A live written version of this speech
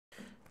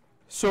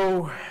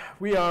So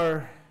we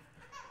are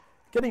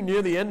getting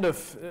near the end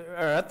of, or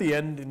at the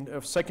end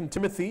of 2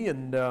 Timothy,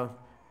 and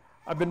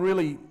I've been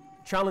really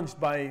challenged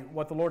by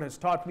what the Lord has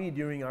taught me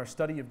during our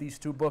study of these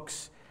two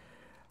books.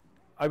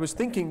 I was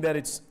thinking that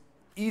it's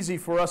easy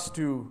for us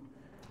to,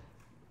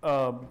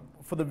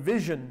 for the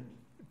vision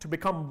to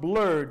become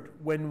blurred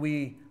when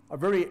we are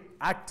very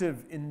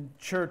active in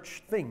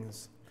church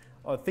things,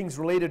 things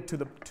related to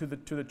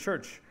the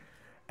church,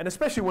 and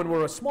especially when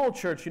we're a small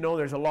church. You know,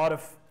 there's a lot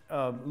of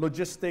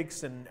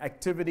logistics and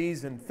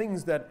activities and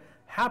things that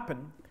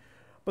happen,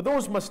 but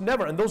those must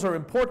never, and those are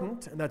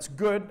important, and that's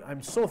good.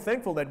 I'm so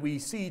thankful that we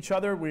see each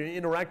other, we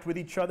interact with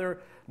each other,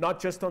 not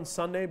just on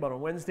Sunday, but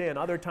on Wednesday and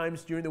other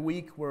times during the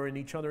week. We're in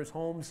each other's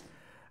homes,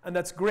 and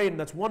that's great, and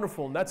that's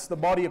wonderful, and that's the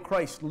body of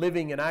Christ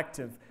living and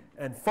active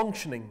and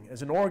functioning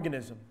as an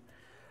organism.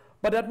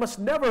 But that must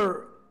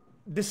never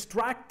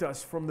distract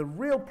us from the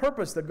real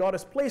purpose that God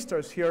has placed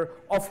us here,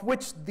 of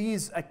which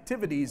these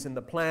activities and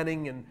the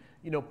planning and,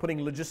 you know,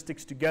 putting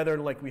logistics together,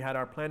 like we had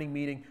our planning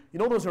meeting, you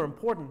know, those are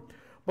important.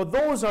 But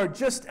those are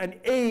just an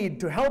aid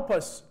to help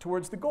us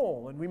towards the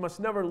goal, and we must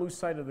never lose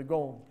sight of the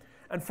goal.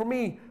 And for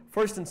me,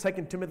 1 and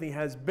 2 Timothy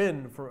has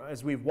been,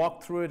 as we've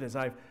walked through it, as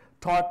I've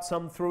taught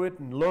some through it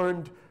and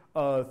learned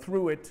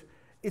through it,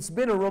 it's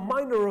been a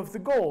reminder of the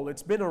goal.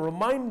 It's been a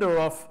reminder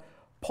of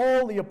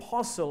Paul the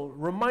Apostle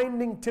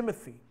reminding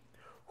Timothy,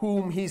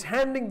 whom he's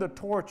handing the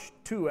torch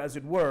to, as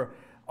it were,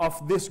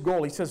 of this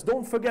goal. He says,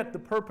 don't forget the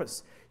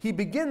purpose. He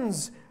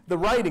begins the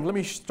writing. Let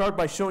me start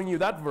by showing you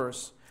that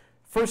verse.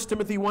 1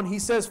 Timothy 1, he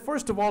says,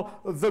 first of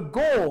all, the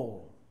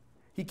goal.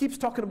 He keeps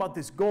talking about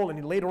this goal,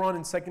 and later on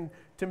in 2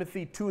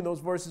 Timothy 2, in those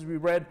verses we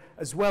read,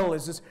 as well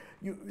as this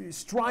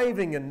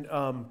striving,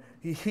 and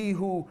he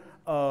who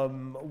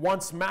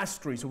wants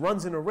mastery, who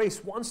runs in a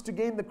race, wants to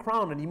gain the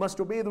crown, and he must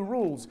obey the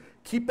rules.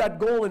 Keep that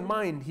goal in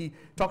mind. He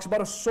talks about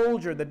a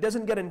soldier that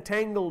doesn't get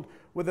entangled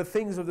with the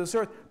things of this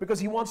earth because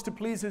he wants to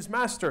please his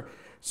master.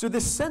 So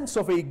this sense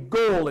of a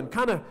goal and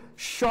kind of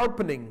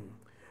sharpening,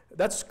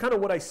 that's kind of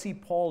what I see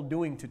Paul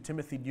doing to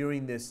Timothy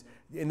during this,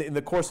 in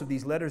the course of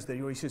these letters that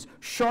he says,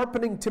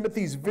 sharpening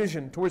Timothy's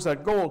vision towards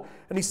that goal.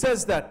 And he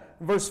says that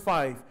in verse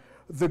 5,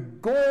 the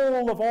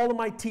goal of all of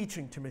my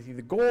teaching, Timothy,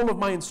 the goal of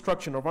my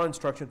instruction, of our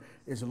instruction,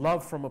 is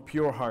love from a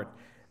pure heart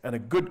and a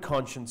good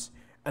conscience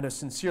and a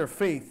sincere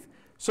faith.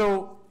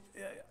 So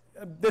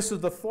this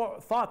is the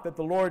thought that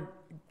the Lord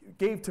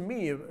gave to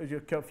me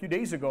a few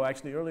days ago,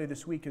 actually, earlier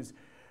this week, is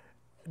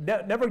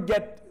never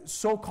get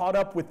so caught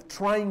up with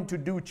trying to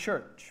do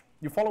church.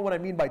 You follow what I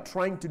mean by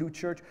trying to do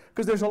church?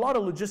 Because there's a lot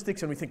of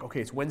logistics, and we think,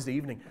 okay, it's Wednesday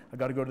evening, I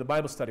got to go to the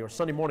Bible study, or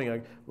Sunday morning,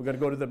 we're going to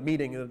go to the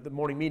meeting, the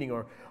morning meeting,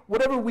 or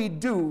whatever we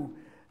do.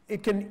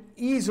 It can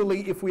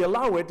easily, if we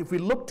allow it, if we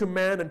look to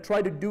man and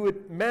try to do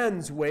it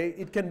man's way,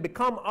 it can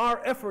become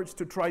our efforts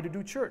to try to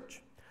do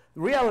church.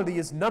 The reality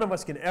is none of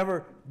us can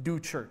ever do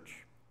church.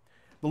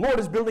 The Lord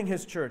is building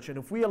His church, and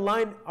if we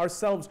align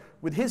ourselves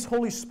with His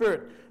Holy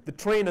Spirit, the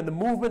train and the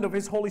movement of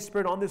His Holy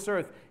Spirit on this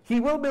earth,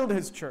 He will build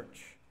His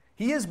church.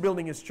 He is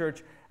building His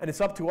church, and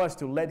it's up to us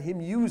to let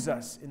Him use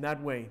us in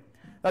that way.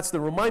 That's the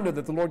reminder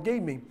that the Lord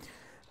gave me.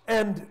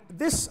 And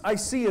this I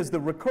see as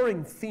the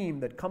recurring theme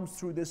that comes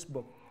through this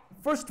book.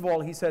 First of all,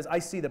 he says, I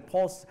see that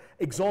Paul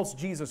exalts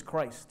Jesus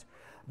Christ,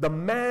 the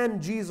man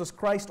Jesus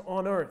Christ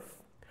on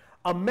earth,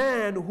 a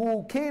man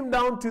who came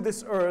down to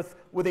this earth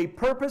with a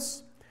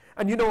purpose.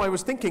 And you know, I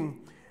was thinking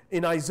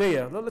in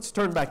Isaiah, let's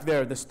turn back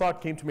there. This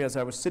thought came to me as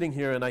I was sitting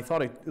here, and I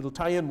thought it'll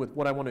tie in with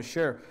what I want to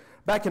share.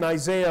 Back in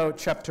Isaiah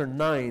chapter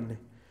 9,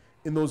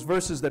 in those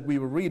verses that we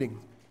were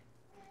reading,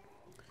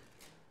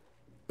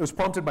 it was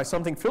prompted by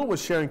something Phil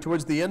was sharing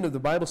towards the end of the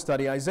Bible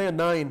study. Isaiah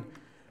 9,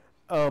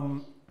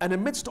 and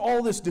amidst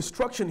all this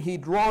destruction, he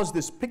draws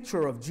this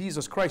picture of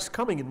Jesus Christ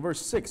coming in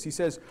verse 6. He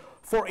says,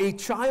 for a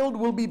child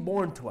will be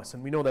born to us,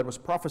 and we know that was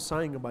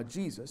prophesying about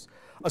Jesus.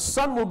 A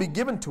son will be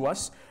given to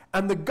us,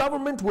 and the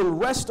government will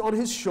rest on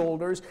his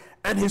shoulders,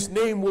 and his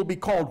name will be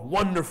called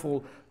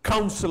Wonderful,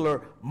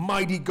 Counselor,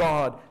 Mighty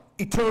God,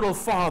 Eternal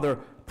Father,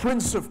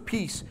 Prince of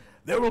Peace.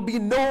 There will be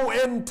no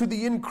end to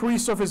the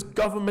increase of his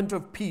government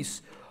of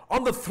peace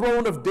on the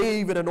throne of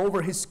David and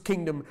over his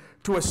kingdom,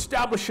 to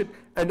establish it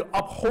and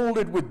uphold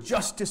it with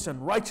justice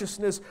and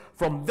righteousness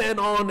from then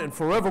on and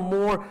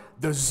forevermore.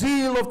 The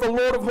zeal of the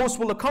Lord of hosts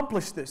will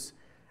accomplish this.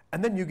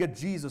 And then you get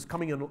Jesus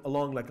coming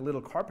along like a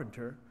little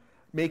carpenter,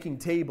 making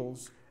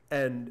tables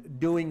and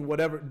doing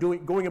whatever,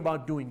 going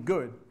about doing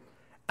good.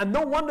 And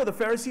no wonder the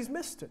Pharisees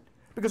missed it.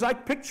 Because I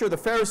picture the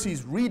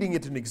Pharisees reading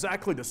it in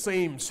exactly the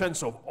same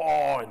sense of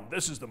awe, and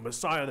this is the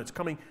Messiah that's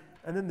coming.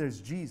 And then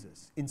there's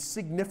Jesus,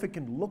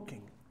 insignificant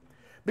looking.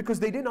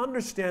 Because they didn't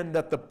understand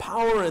that the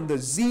power and the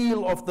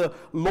zeal of the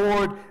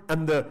Lord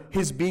and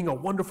His being a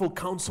wonderful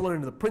counselor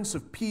and the Prince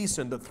of Peace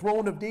and the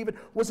throne of David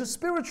was a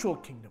spiritual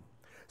kingdom.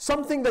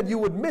 Something that you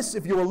would miss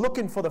if you were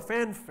looking for the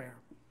fanfare.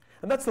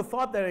 And that's the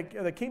thought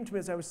that came to me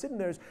as I was sitting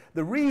there, is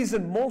the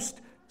reason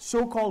most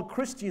so-called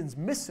Christians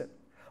miss it.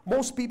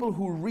 Most people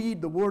who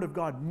read the Word of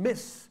God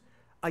miss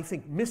I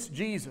think, miss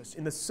Jesus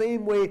in the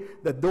same way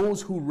that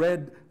those who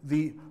read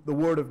the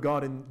Word of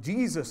God in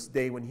Jesus'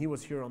 day when he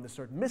was here on this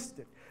earth missed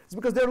it. It's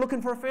because they're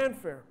looking for a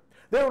fanfare.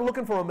 They're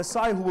looking for a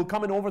Messiah who will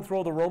come and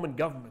overthrow the Roman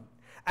government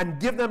and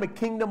give them a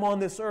kingdom on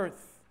this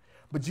earth.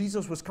 But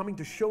Jesus was coming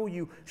to show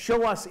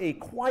us a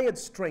quiet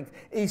strength,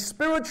 a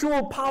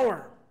spiritual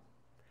power,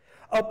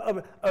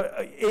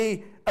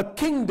 a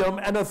kingdom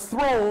and a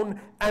throne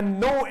and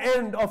no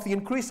end of the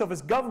increase of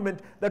his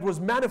government that was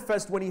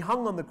manifest when he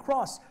hung on the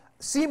cross,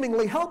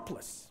 seemingly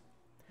helpless.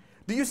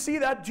 Do you see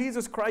that?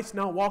 Jesus Christ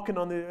now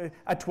walking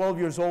at 12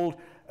 years old,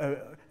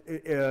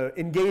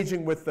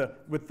 engaging with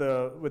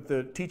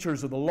the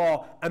teachers of the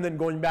law, and then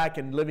going back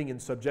and living in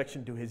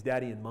subjection to his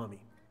daddy and mommy.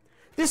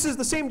 This is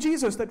the same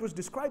Jesus that was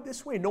described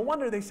this way. No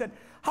wonder they said,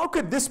 how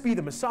could this be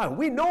the Messiah?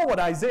 We know what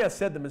Isaiah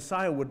said the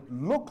Messiah would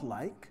look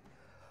like.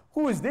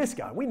 Who is this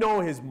guy? We know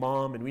his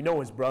mom and we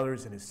know his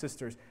brothers and his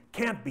sisters.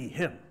 Can't be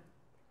him.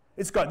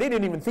 It's God. They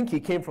didn't even think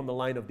he came from the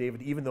line of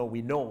David, even though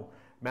we know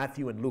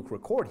Matthew and Luke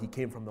record he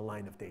came from the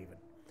line of David.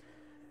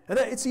 And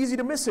it's easy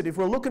to miss it if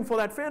we're looking for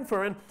that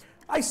fanfare. And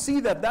I see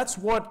that that's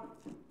what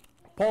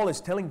Paul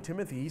is telling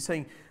Timothy. He's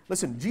saying,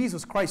 listen,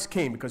 Jesus Christ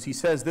came because he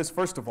says this,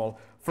 first of all,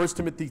 1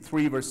 Timothy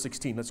 3, verse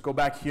 16. Let's go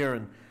back here,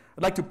 and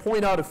I'd like to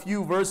point out a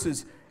few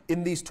verses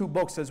in these two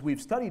books as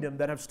we've studied them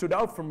that have stood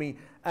out for me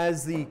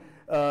as the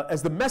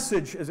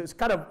message, as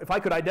kind of, if I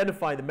could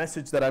identify the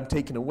message that I've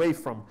taken away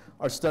from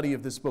our study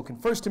of this book. In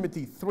 1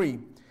 Timothy 3,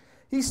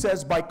 he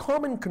says, by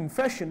common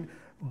confession,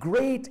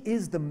 great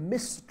is the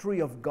mystery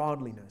of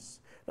godliness.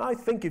 Now, I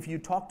think if you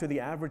talk to the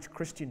average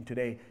Christian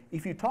today,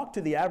 if you talk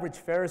to the average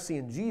Pharisee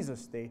in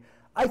Jesus' day,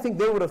 I think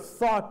they would have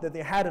thought that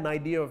they had an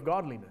idea of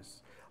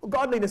godliness. Well,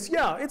 godliness,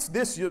 yeah, it's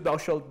this, thou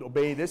shalt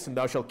obey this, and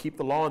thou shalt keep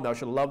the law, and thou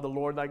shalt love the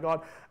Lord thy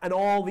God, and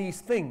all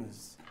these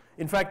things.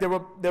 In fact, there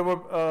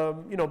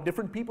were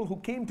different people who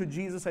came to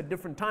Jesus at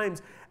different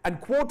times and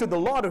quoted the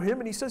law to him,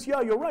 and he says,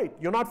 yeah, you're right.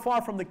 You're not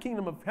far from the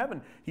kingdom of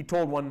heaven. He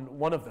told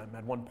one of them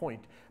at one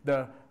point.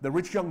 The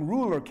rich young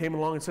ruler came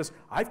along and says,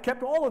 I've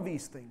kept all of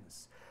these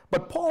things.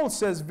 But Paul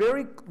says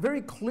very,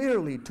 very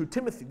clearly to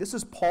Timothy, this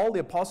is Paul, the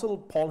Apostle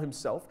Paul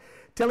himself,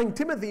 telling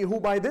Timothy, who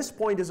by this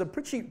point is a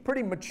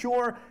pretty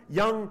mature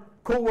young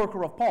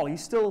co-worker of Paul.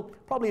 He's still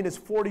probably in his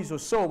 40s or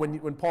so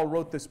when Paul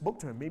wrote this book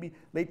to him, maybe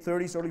late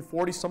 30s, early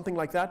 40s, something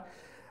like that.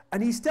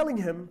 And he's telling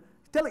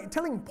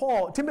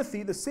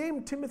Timothy, the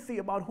same Timothy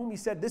about whom he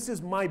said, this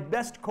is my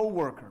best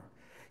co-worker.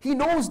 He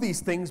knows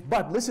these things,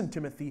 but listen,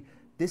 Timothy,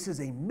 this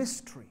is a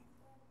mystery.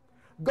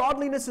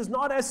 Godliness is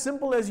not as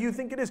simple as you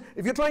think it is.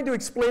 If you're trying to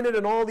explain it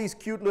in all these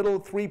cute little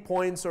 3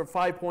 points or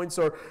 5 points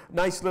or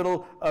nice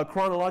little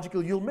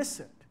chronological, you'll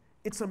miss it.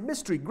 It's a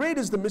mystery. Great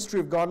is the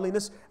mystery of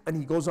godliness. And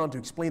he goes on to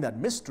explain that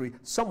mystery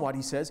somewhat.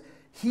 He says,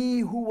 he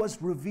who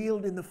was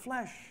revealed in the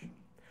flesh.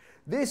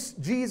 This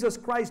Jesus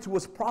Christ who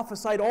was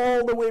prophesied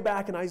all the way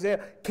back in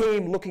Isaiah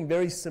came looking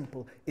very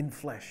simple in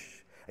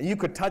flesh. And you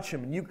could touch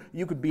him and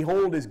you could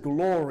behold his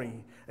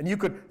glory. And you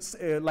could,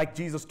 like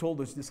Jesus told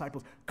his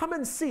disciples, come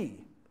and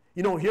see.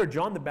 You know, here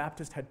John the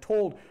Baptist had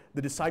told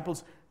the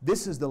disciples,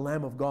 this is the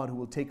Lamb of God who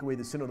will take away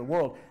the sin of the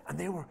world. And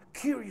they were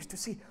curious to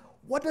see,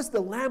 what does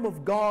the Lamb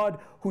of God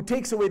who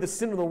takes away the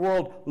sin of the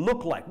world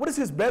look like? What does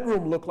his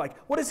bedroom look like?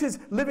 What does his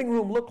living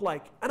room look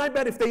like? And I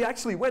bet if they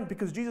actually went,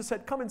 because Jesus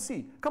said, come and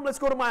see. Come, let's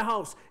go to my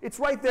house. It's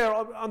right there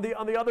on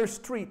the other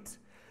street.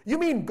 You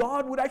mean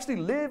God would actually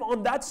live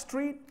on that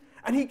street?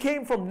 And he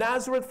came from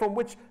Nazareth, from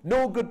which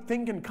no good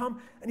thing can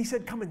come. And he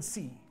said, come and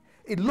see.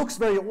 It looks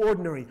very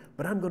ordinary,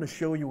 but I'm going to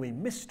show you a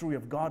mystery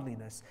of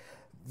godliness.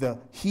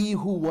 He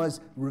who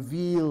was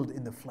revealed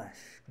in the flesh.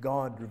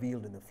 God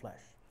revealed in the flesh.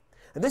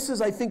 And this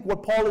is, I think,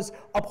 what Paul is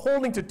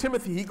upholding to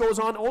Timothy. He goes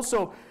on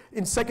also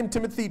in 2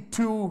 Timothy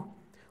 2.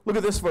 Look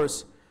at this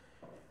verse.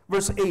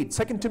 Verse 8.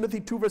 2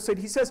 Timothy 2 verse 8.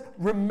 He says,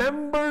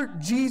 remember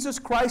Jesus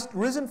Christ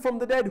risen from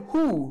the dead,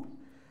 who?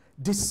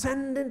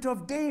 Descendant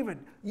of David.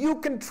 You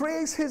can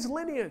trace his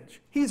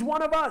lineage. He's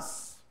one of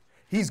us.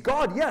 He's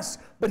God, yes,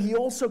 but he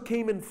also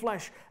came in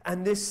flesh.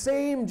 And this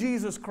same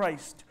Jesus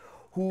Christ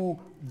who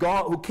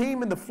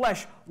came in the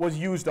flesh was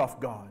used of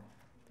God.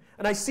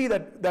 And I see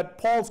that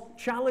Paul's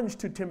challenge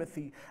to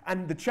Timothy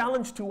and the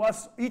challenge to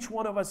us, each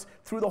one of us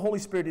through the Holy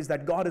Spirit, is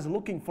that God is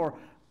looking for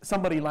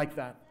somebody like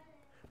that.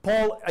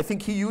 Paul, I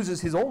think he uses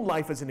his own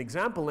life as an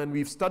example, and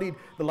we've studied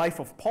the life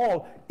of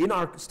Paul in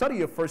our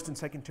study of 1 and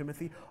 2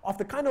 Timothy, of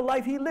the kind of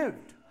life he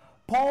lived.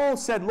 Paul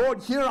said,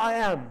 Lord, here I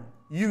am.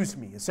 Use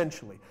me,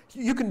 essentially.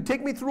 You can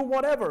take me through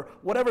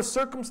whatever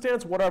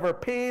circumstance, whatever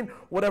pain,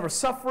 whatever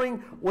suffering,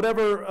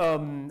 whatever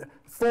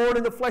thorn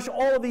in the flesh,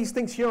 all of these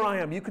things, here I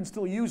am. You can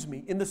still use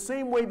me. In the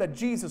same way that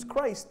Jesus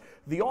Christ,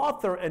 the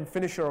author and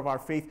finisher of our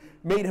faith,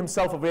 made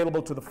himself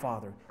available to the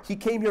Father. He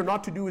came here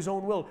not to do his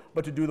own will,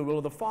 but to do the will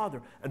of the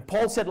Father. And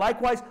Paul said,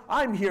 likewise,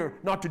 I'm here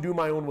not to do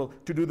my own will,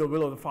 to do the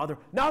will of the Father.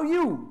 Now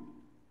you.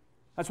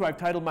 That's why I've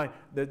titled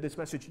this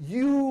message,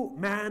 You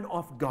Man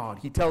of God.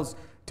 He tells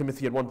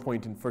Timothy at one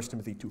point in 1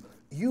 Timothy 2,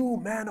 you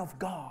man of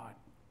God.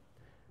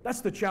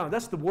 That's the challenge.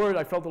 That's the word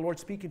I felt the Lord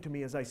speaking to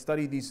me as I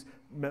studied these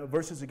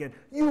verses again.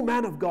 You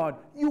man of God.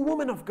 You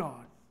woman of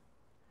God.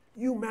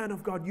 You man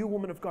of God, you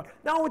woman of God.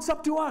 Now it's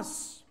up to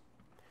us.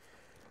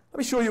 Let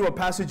me show you a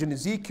passage in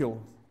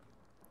Ezekiel.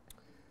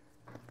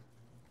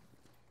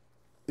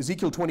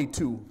 Ezekiel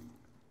 22.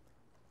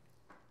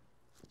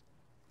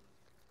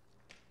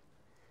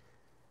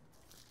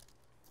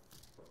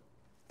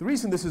 The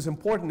reason this is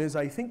important is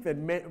I think that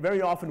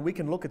very often we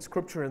can look at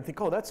Scripture and think,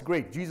 oh, that's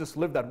great. Jesus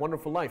lived that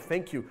wonderful life.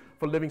 Thank you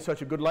for living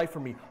such a good life for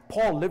me.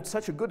 Paul lived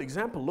such a good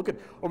example.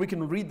 Or we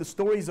can read the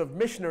stories of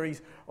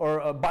missionaries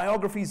or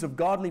biographies of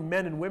godly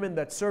men and women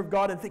that serve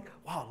God and think,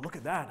 wow, look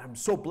at that. I'm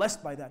so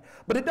blessed by that.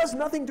 But it does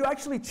nothing to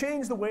actually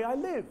change the way I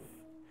live.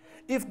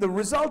 If the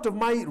result of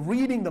my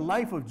reading the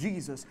life of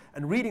Jesus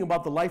and reading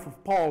about the life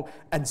of Paul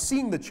and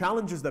seeing the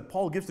challenges that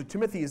Paul gives to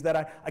Timothy is that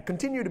I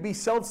continue to be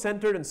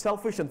self-centered and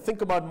selfish and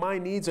think about my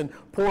needs and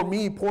poor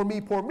me, poor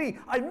me, poor me,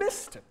 I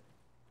missed it.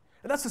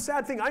 And that's the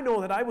sad thing. I know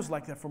that I was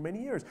like that for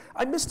many years.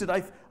 I missed it.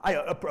 I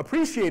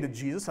appreciated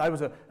Jesus. I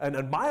was an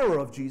admirer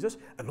of Jesus.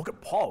 And look at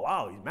Paul.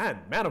 Wow, he's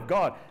man of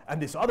God. And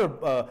this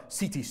other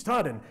C.T.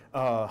 Studd and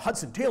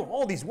Hudson Taylor,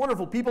 all these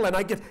wonderful people. And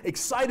I get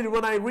excited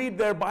when I read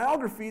their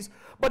biographies.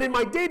 But in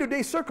my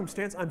day-to-day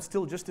circumstance, I'm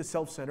still just as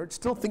self-centered,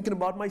 still thinking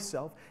about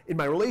myself. In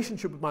my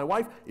relationship with my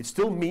wife, it's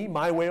still me,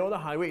 my way or the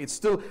highway. It's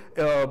still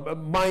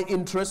my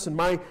interests and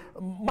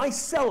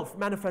myself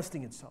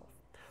manifesting itself.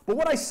 But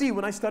what I see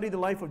when I study the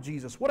life of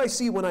Jesus, what I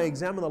see when I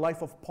examine the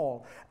life of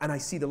Paul, and I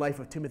see the life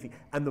of Timothy,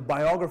 and the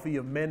biographies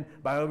of men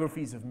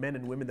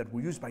and women that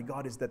were used by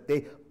God is that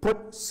they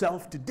put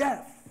self to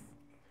death.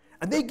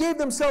 And they gave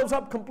themselves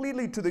up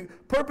completely to the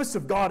purpose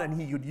of God, and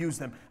He would use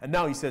them. And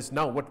now He says,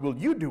 now what will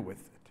you do with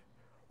it?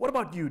 What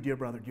about you, dear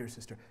brother, dear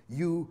sister?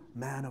 You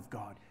man of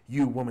God,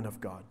 you woman of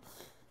God.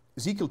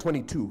 Ezekiel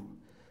 22.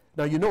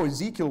 Now, you know,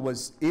 Ezekiel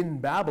was in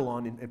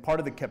Babylon, in part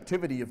of the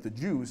captivity of the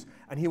Jews,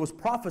 and he was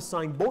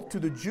prophesying both to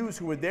the Jews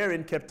who were there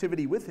in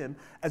captivity with him,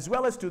 as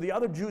well as to the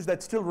other Jews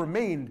that still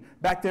remained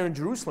back there in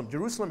Jerusalem.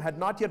 Jerusalem had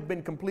not yet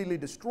been completely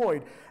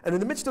destroyed. And in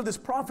the midst of this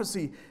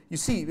prophecy, you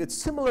see, it's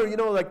similar, you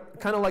know,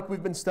 kind of like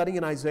we've been studying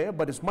in Isaiah,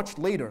 but it's much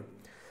later.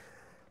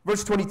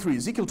 Verse 23,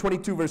 Ezekiel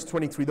 22, verse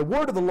 23. The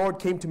word of the Lord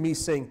came to me,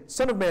 saying,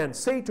 Son of man,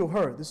 say to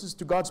her, this is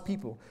to God's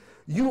people,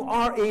 you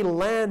are a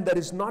land that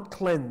is not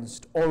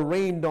cleansed or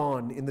rained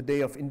on in the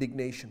day of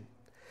indignation.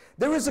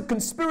 There is a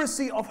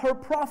conspiracy of her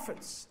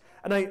prophets.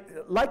 And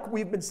like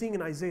we've been seeing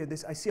in Isaiah,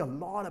 I see a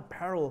lot of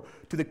parallel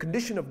to the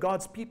condition of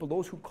God's people,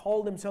 those who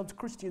call themselves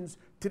Christians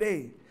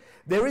today.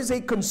 There is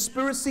a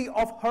conspiracy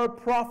of her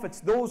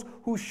prophets, those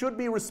who should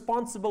be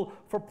responsible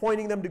for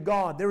pointing them to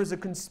God. There is a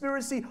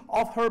conspiracy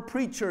of her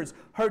preachers,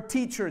 her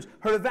teachers,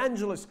 her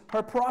evangelists,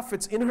 her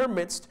prophets in her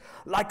midst,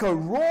 like a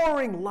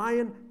roaring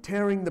lion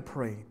tearing the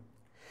prey.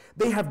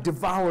 They have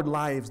devoured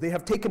lives. They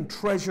have taken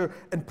treasure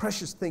and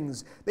precious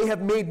things. They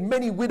have made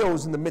many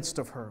widows in the midst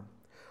of her.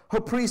 Her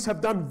priests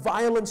have done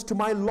violence to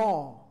my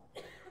law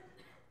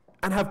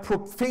and have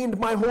profaned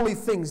my holy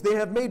things. They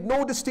have made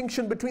no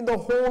distinction between the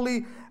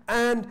holy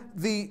and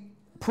the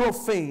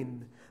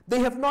profane.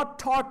 They have not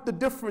taught the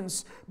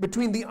difference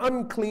between the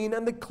unclean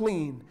and the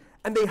clean.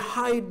 And they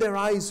hide their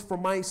eyes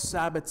from my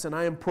Sabbaths, and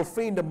I am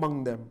profaned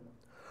among them.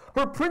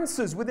 Her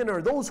princes within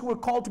her, those who are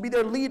called to be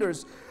their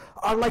leaders,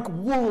 are like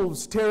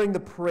wolves tearing the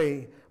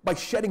prey by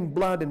shedding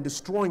blood and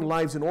destroying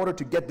lives in order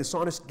to get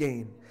dishonest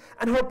gain.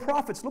 And her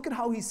prophets, look at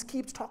how he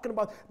keeps talking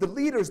about the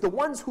leaders, the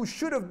ones who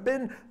should have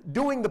been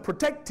doing the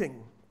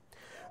protecting.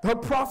 Her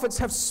prophets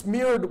have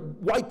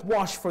smeared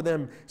whitewash for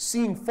them,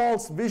 seeing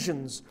false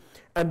visions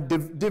and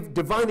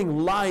divining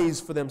lies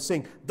for them,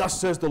 saying, Thus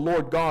says the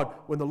Lord God,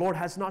 when the Lord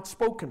has not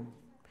spoken.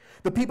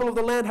 The people of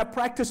the land have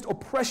practiced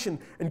oppression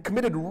and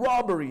committed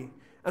robbery,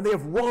 and they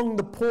have wronged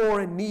the poor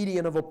and needy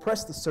and have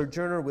oppressed the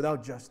sojourner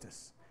without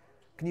justice.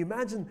 Can you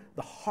imagine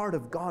the heart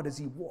of God as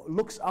He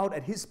looks out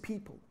at His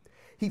people?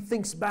 He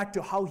thinks back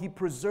to how He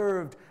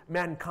preserved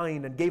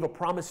mankind and gave a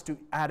promise to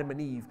Adam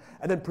and Eve,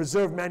 and then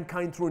preserved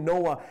mankind through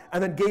Noah,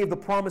 and then gave the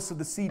promise of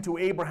the seed to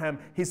Abraham,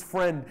 his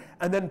friend,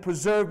 and then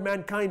preserved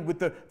mankind with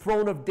the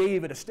throne of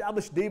David,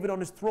 established David on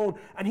his throne,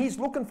 and He's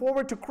looking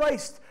forward to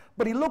Christ,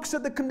 but He looks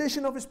at the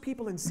condition of His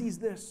people and sees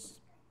this.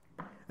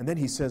 And then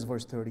He says,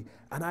 verse 30,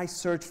 and I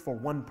searched for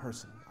one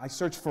person, I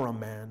searched for a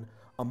man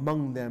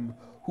among them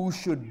who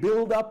should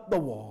build up the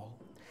wall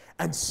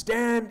and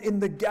stand in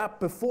the gap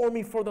before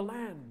me for the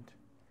land,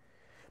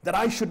 that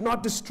I should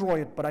not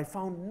destroy it, but I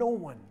found no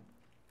one.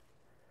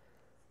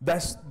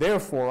 Thus,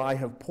 therefore, I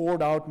have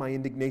poured out my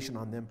indignation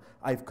on them.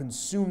 I have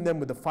consumed them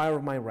with the fire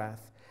of my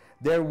wrath.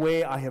 Their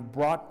way I have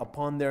brought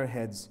upon their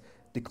heads,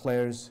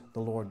 declares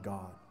the Lord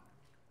God.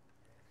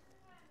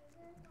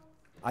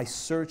 I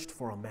searched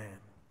for a man.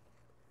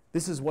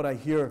 This is what I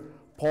hear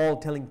Paul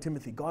telling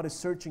Timothy. God is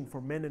searching for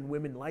men and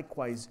women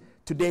likewise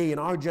today in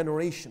our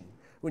generation.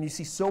 When you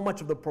see so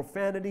much of the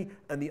profanity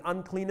and the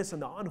uncleanness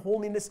and the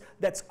unholiness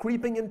that's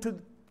creeping into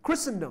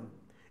Christendom,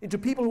 into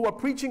people who are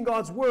preaching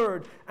God's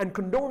word and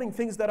condoning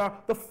things that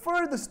are the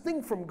furthest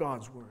thing from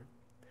God's word.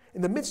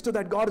 In the midst of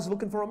that, God is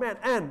looking for a man.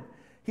 And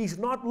He's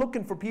not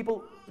looking for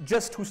people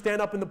just who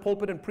stand up in the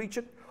pulpit and preach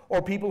it,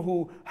 or people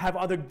who have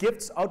other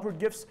gifts, outward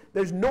gifts.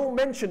 There's no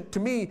mention, to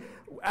me,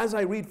 as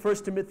I read 1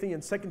 Timothy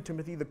and 2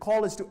 Timothy, the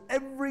call is to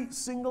every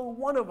single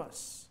one of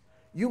us.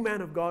 You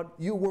man of God,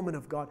 you woman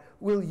of God,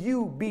 will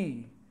you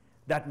be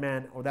that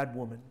man or that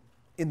woman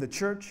in the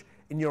church,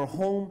 in your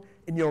home,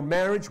 in your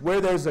marriage,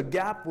 where there's a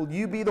gap? Will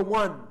you be the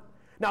one?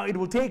 Now, it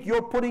will take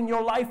your putting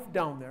your life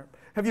down there.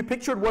 Have you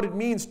pictured what it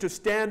means to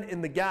stand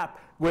in the gap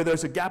where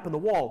there's a gap in the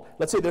wall?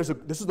 Let's say this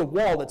is the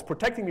wall that's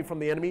protecting me from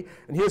the enemy,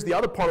 and here's the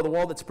other part of the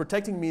wall that's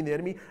protecting me and the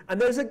enemy, and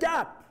there's a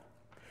gap.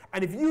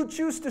 And if you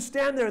choose to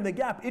stand there in the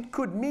gap, it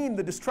could mean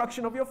the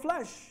destruction of your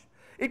flesh.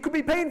 It could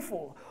be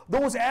painful.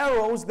 Those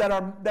arrows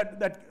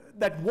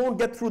that won't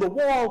get through the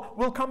wall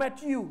will come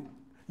at you.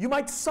 You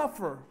might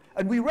suffer.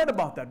 And we read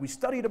about that. We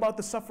studied about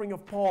the suffering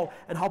of Paul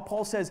and how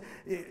Paul says,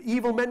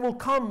 evil men will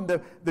come,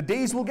 the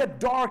days will get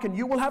dark, and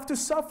you will have to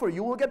suffer.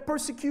 You will get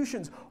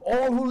persecutions.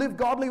 All who live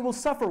godly will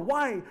suffer.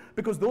 Why?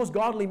 Because those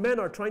godly men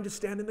are trying to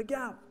stand in the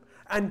gap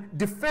and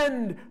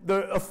defend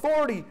the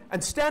authority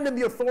and stand in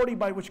the authority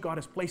by which God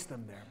has placed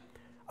them there.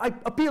 I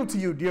appeal to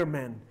you, dear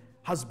men,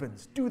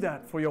 husbands, do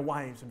that for your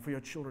wives and for your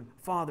children.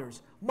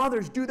 Fathers,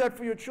 mothers, do that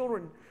for your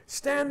children.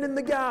 Stand in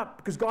the gap,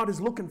 because God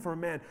is looking for a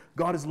man.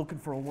 God is looking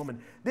for a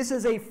woman. This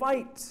is a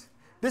fight.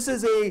 This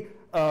is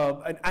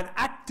an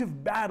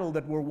active battle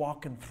that we're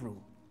walking through.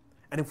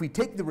 And if we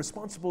take the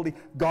responsibility,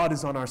 God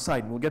is on our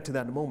side. And we'll get to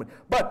that in a moment.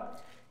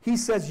 But he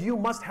says you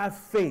must have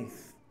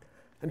faith.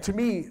 And to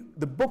me,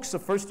 the books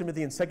of 1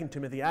 Timothy and 2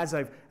 Timothy,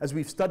 as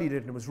we've studied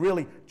it, and was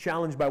really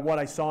challenged by what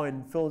I saw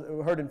and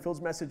heard in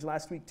Phil's message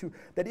last week too,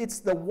 that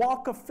it's the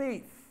walk of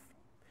faith.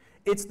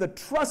 It's the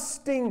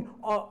trusting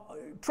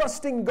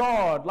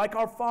God, like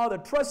our Father,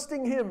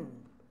 trusting Him.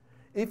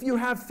 If you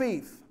have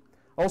faith.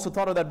 I also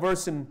thought of that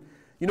verse, and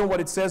you know what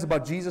it says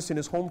about Jesus in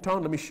His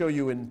hometown? Let me show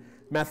you in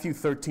Matthew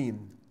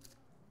 13.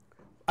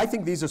 I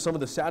think these are some of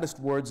the saddest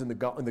words in the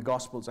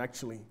Gospels,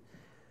 actually.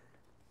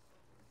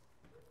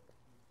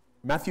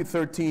 Matthew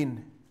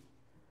 13,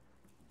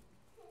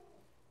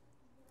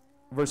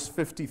 verse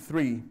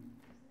 53.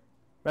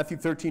 Matthew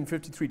 13,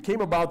 53. It came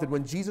about that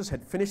when Jesus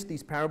had finished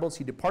these parables,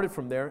 he departed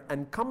from there,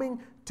 and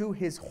coming to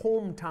his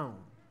hometown,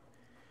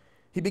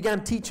 he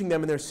began teaching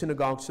them in their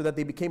synagogue, so that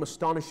they became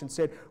astonished and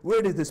said,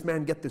 where did this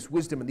man get this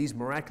wisdom and these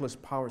miraculous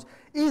powers?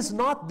 Is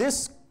not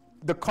this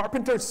the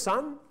carpenter's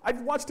son?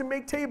 I've watched him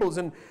make tables,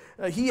 and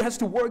he has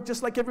to work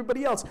just like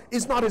everybody else.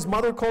 Is not his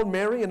mother called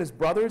Mary, and his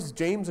brothers,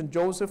 James and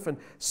Joseph, and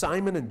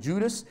Simon and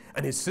Judas,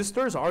 and his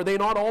sisters? Are they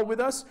not all with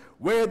us?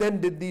 Where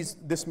then did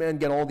this man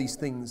get all these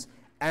things?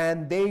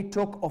 And they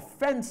took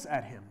offense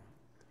at him.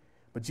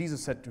 But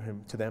Jesus said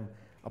to them,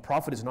 a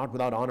prophet is not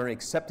without honor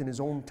except in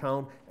his own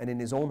town and in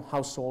his own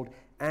household.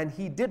 And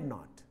he did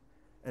not.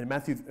 And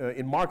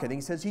in Mark, I think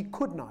he says he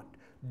could not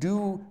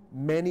do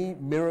many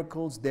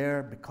miracles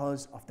there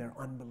because of their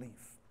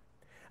unbelief.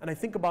 And I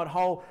think about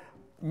how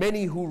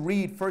many who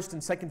read 1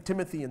 and 2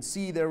 Timothy and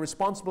see their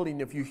responsibility,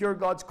 and if you hear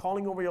God's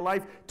calling over your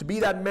life to be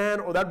that man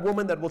or that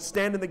woman that will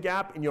stand in the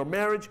gap in your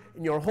marriage,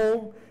 in your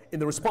home, in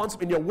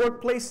your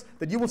workplace,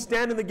 that you will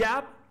stand in the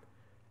gap.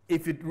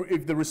 If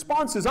the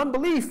response is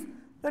unbelief,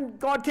 then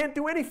God can't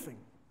do anything.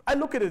 I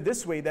look at it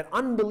this way, that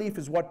unbelief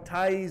is what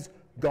ties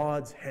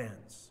God's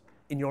hands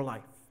in your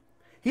life.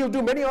 He'll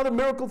do many other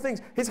miracle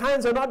things. His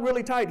hands are not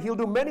really tied. He'll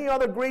do many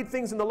other great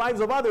things in the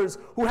lives of others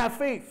who have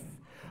faith.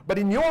 But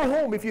in your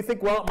home, if you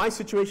think, well, my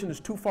situation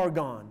is too far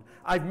gone,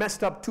 I've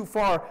messed up too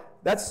far,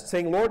 that's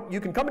saying, Lord, you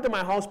can come into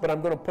my house, but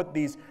I'm going to put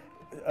these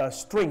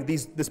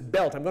this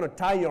belt, I'm going to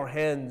tie your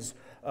hands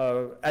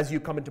as you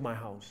come into my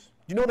house.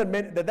 Do you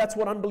know that's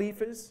what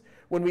unbelief is?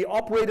 When we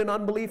operate in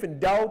unbelief, in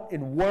doubt,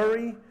 in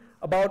worry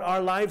about our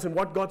lives and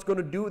what God's going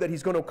to do, that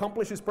He's going to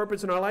accomplish His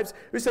purpose in our lives,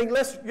 we're saying,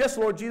 yes,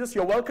 Lord Jesus,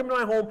 you're welcome in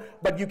my home,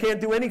 but you can't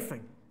do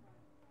anything.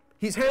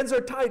 His hands are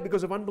tied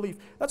because of unbelief.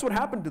 That's what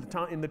happened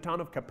in the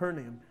town of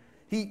Capernaum.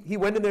 He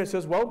went in there and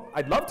says, well,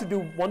 I'd love to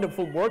do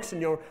wonderful works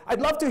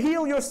I'd love to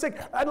heal your sick.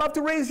 I'd love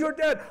to raise your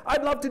dead.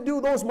 I'd love to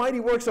do those mighty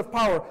works of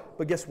power.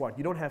 But guess what?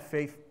 You don't have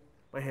faith.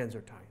 My hands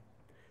are tied.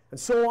 And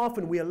so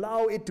often we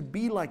allow it to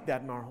be like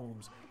that in our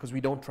homes because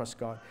we don't trust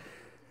God.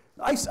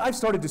 I've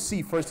started to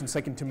see 1 and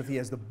 2 Timothy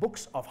as the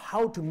books of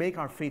how to make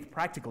our faith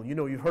practical. You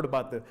know, you've heard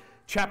about the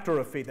chapter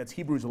of faith, that's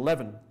Hebrews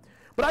 11.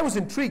 But I was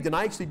intrigued, and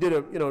I actually did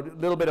a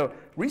little bit of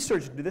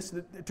research into this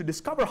to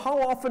discover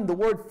how often the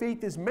word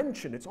faith is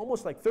mentioned. It's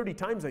almost like 30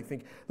 times, I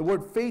think, the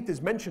word faith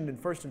is mentioned in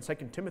 1 and 2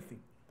 Timothy.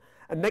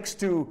 And next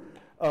to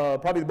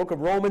probably the book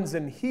of Romans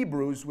and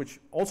Hebrews,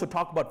 which also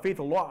talk about faith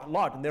a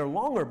lot, and they're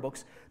longer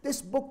books,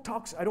 this book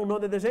talks, I don't know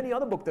that there's any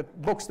other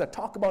books that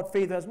talk about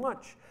faith as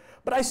much.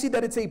 But I see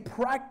that it's a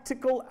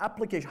practical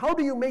application. How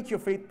do you make your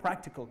faith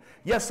practical?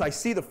 Yes, I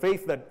see the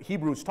faith that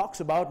Hebrews talks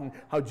about and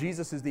how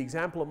Jesus is the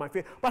example of my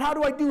faith. But how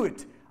do I do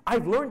it?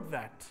 I've learned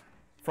that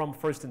from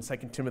 1 and 2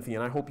 Timothy,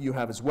 and I hope you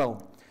have as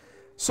well.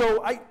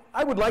 So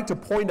I would like to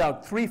point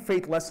out 3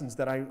 faith lessons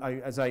that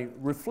as I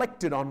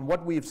reflected on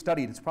what we have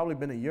studied, it's probably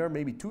been a year,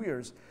 maybe 2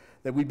 years,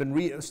 that we've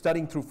been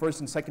studying through 1st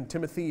and 2nd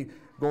Timothy,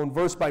 going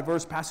verse by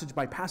verse, passage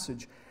by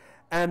passage.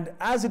 And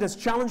as it has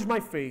challenged my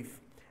faith,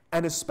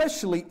 and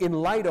especially in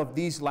light of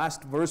these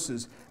last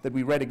verses that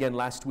we read again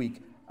last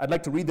week, I'd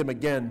like to read them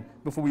again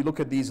before we look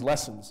at these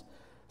lessons.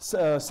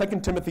 2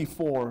 Timothy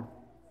 4,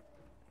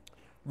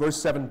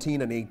 verse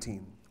 17 and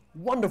 18.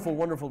 Wonderful,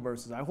 wonderful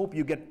verses. I hope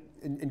you get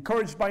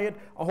encouraged by it.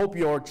 I hope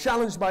you're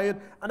challenged by it.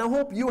 And I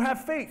hope you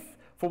have faith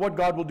for what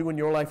God will do in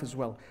your life as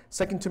well.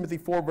 2 Timothy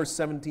 4, verse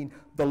 17.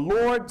 The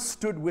Lord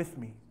stood with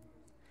me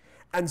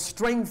and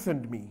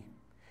strengthened me,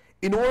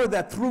 in order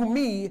that through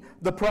me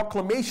the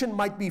proclamation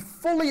might be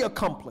fully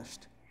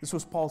accomplished. This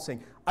was Paul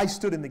saying, I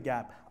stood in the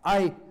gap.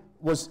 I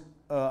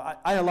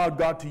allowed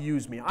God to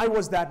use me. I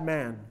was that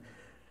man.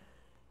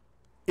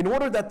 In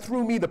order that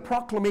through me the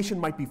proclamation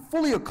might be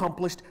fully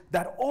accomplished,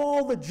 that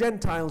all the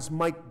Gentiles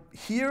might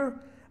hear,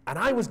 and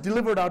I was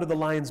delivered out of the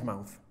lion's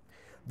mouth.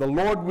 The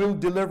Lord will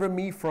deliver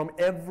me from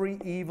every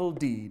evil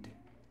deed.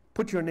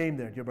 Put your name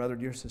there, dear brother,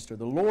 dear sister.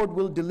 The Lord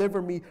will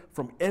deliver me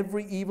from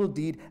every evil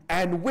deed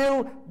and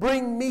will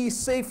bring me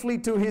safely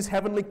to his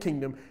heavenly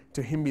kingdom.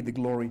 To him be the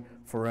glory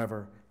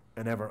forever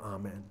and ever.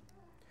 Amen.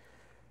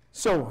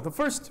 So, the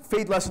first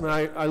faith lesson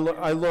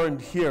I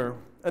learned here,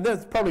 and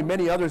there's probably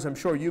many others, I'm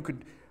sure you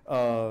could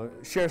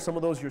share some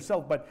of those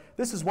yourself, but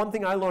this is one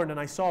thing I learned and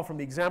I saw from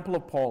the example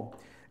of Paul,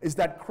 is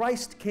that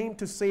Christ came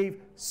to save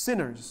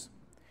sinners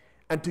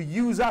and to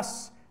use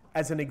us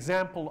as an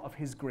example of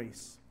his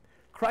grace.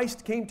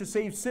 Christ came to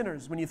save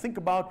sinners. When you think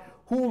about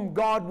whom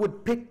God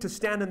would pick to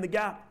stand in the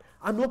gap,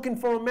 I'm looking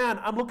for a man,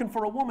 I'm looking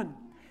for a woman.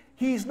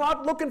 He's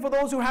not looking for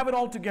those who have it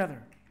all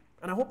together.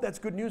 And I hope that's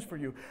good news for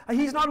you.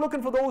 He's not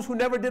looking for those who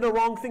never did a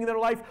wrong thing in their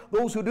life,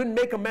 those who didn't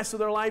make a mess of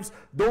their lives,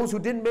 those who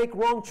didn't make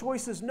wrong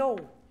choices. No.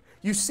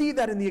 You see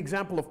that in the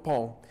example of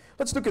Paul.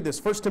 Let's look at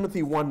this, 1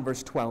 Timothy 1,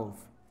 verse 12.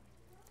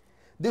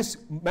 This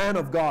man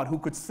of God who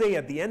could say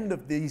at the end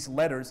of these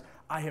letters,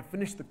 I have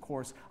finished the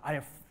course, I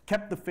have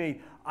kept the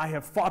faith, I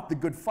have fought the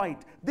good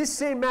fight. This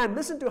same man,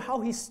 listen to how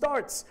he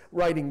starts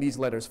writing these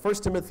letters. 1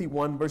 Timothy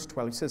 1, verse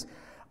 12, he says,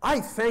 I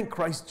thank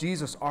Christ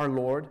Jesus our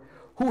Lord,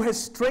 who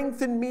has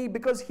strengthened me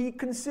because he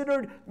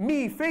considered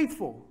me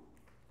faithful.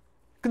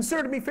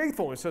 Considered me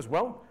faithful. And it says,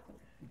 well,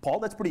 Paul,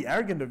 that's pretty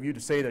arrogant of you to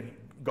say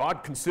that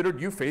God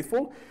considered you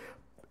faithful.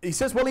 He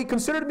says, well, he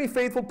considered me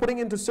faithful, putting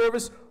into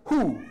service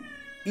who?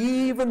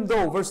 Even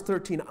though, verse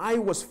 13, I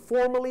was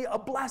formerly a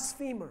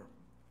blasphemer.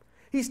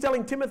 He's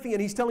telling Timothy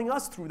and he's telling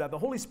us through that. The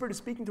Holy Spirit is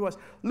speaking to us.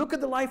 Look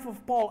at the life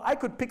of Paul. I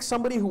could pick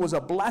somebody who was a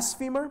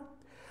blasphemer,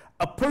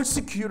 a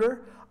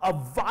persecutor, a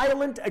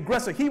violent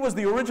aggressor. He was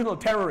the original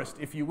terrorist,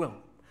 if you will.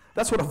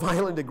 That's what a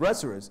violent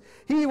aggressor is.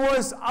 He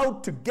was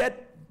out to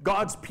get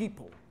God's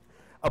people.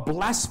 A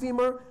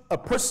blasphemer, a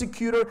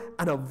persecutor,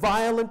 and a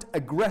violent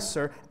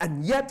aggressor,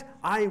 and yet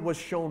I was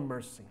shown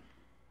mercy.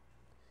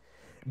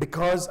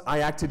 Because I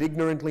acted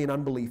ignorantly in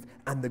unbelief,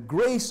 and the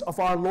grace of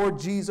our Lord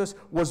Jesus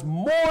was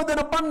more than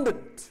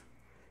abundant.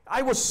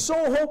 I was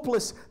so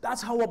hopeless.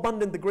 That's how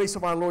abundant the grace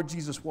of our Lord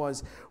Jesus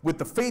was, with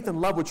the faith and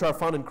love which are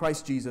found in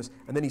Christ Jesus.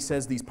 And then he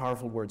says these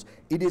powerful words.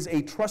 It is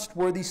a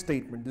trustworthy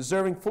statement,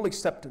 deserving full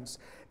acceptance,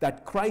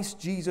 that Christ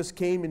Jesus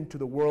came into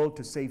the world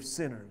to save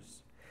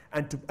sinners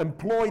and to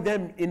employ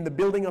them in the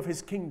building of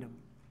his kingdom.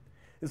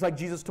 It's like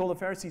Jesus told the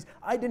Pharisees,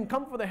 I didn't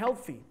come for the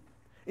healthy.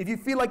 If you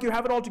feel like you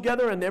have it all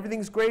together and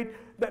everything's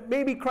great, that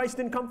maybe Christ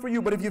didn't come for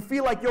you. But if you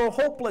feel like you're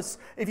hopeless,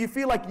 if you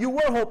feel like you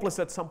were hopeless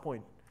at some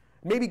point,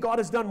 maybe God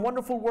has done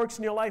wonderful works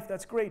in your life,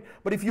 that's great.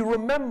 But if you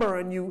remember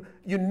and you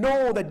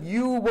know that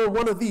you were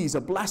one of these, a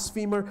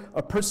blasphemer,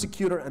 a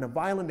persecutor, and a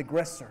violent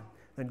aggressor,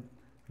 then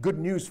good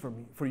news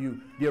for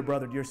you, dear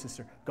brother, dear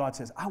sister. God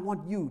says, I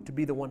want you to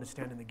be the one to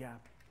stand in the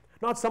gap.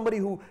 Not somebody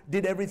who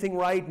did everything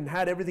right and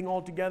had everything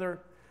all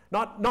together.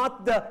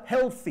 Not the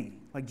healthy,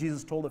 like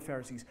Jesus told the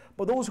Pharisees,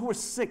 but those who were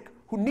sick,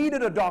 who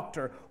needed a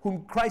doctor,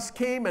 whom Christ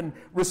came and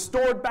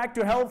restored back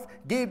to health,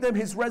 gave them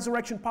his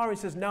resurrection power. He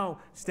says, now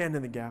stand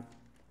in the gap.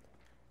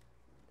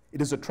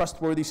 It is a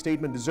trustworthy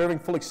statement, deserving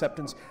full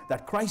acceptance,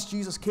 that Christ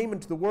Jesus came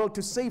into the world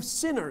to save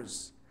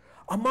sinners,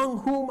 among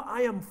whom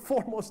I am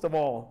foremost of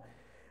all.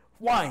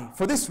 Why?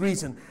 For this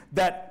reason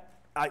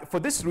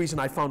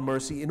I found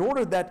mercy, in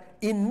order that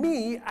in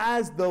me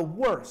as the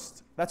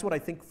worst, that's what I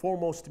think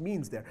foremost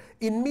means there,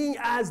 in me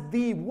as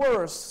the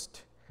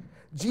worst,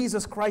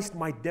 Jesus Christ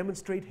might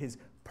demonstrate his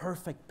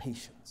perfect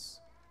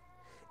patience.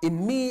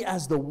 In me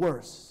as the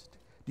worst.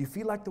 Do you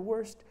feel like the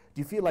worst?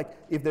 Do you feel like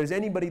if there's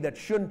anybody that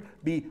shouldn't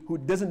be, who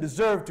doesn't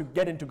deserve to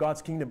get into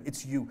God's kingdom,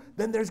 it's you?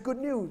 Then there's good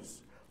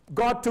news.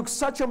 God took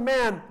such a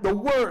man, the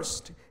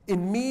worst,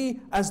 in me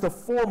as the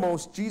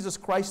foremost, Jesus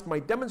Christ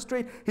might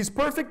demonstrate his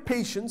perfect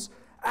patience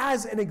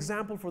as an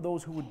example for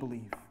those who would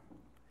believe.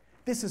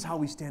 This is how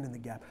we stand in the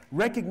gap.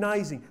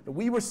 Recognizing that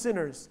we were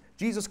sinners.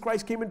 Jesus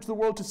Christ came into the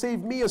world to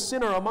save me, a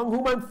sinner, among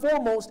whom I'm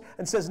foremost,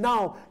 and says,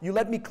 now you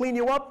let me clean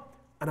you up,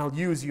 and I'll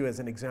use you as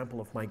an example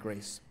of my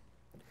grace.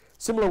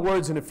 Similar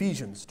words in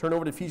Ephesians. Turn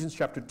over to Ephesians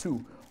chapter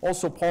 2.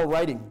 Also Paul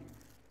writing.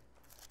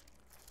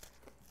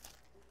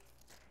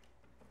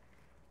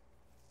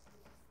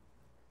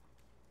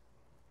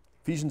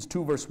 Ephesians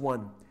 2 verse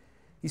 1.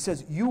 He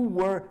says, you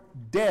were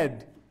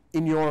dead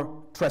in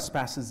your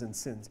trespasses and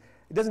sins.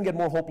 It doesn't get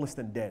more hopeless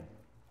than dead.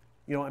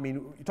 You know, I mean,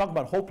 you talk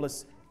about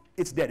hopeless,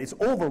 it's dead. It's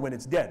over when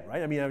it's dead,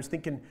 right? I mean, I was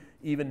thinking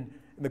even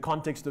in the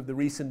context of the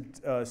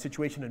recent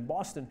situation in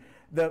Boston,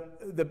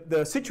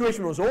 the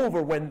situation was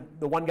over when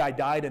the one guy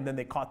died and then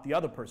they caught the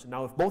other person.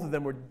 Now, if both of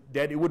them were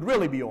dead, it would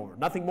really be over.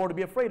 Nothing more to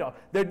be afraid of.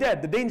 They're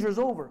dead. The danger is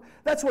over.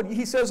 That's what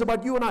he says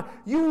about you and I.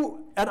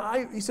 You and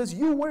I, he says,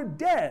 you were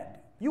dead.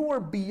 You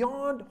were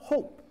beyond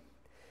hope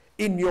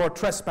in your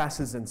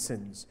trespasses and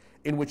sins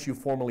in which you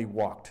formerly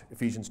walked.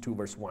 Ephesians 2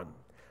 verse 1.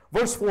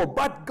 Verse 4,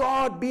 but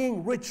God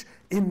being rich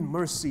in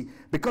mercy,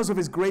 because of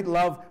his great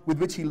love with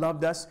which he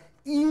loved us,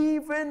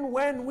 even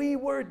when we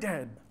were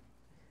dead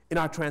in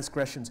our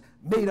transgressions,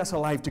 made us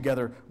alive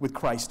together with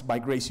Christ. By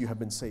grace you have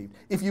been saved.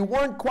 If you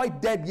weren't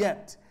quite dead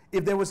yet,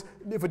 if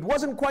it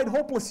wasn't quite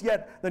hopeless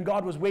yet, then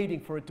God was waiting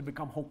for it to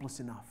become hopeless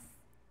enough.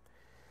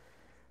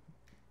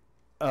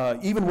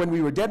 Even when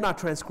we were dead in our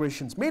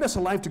transgressions, made us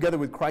alive together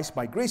with Christ.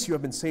 By grace you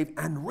have been saved,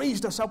 and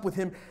raised us up with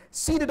him,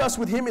 seated us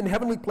with him in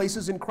heavenly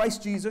places in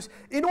Christ Jesus,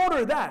 in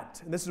order that,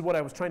 and this is what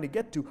I was trying to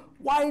get to,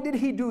 why did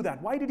he do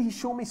that? Why did he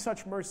show me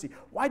such mercy?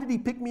 Why did he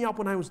pick me up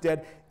when I was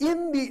dead?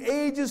 In the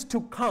ages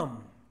to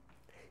come,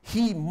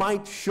 he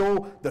might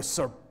show the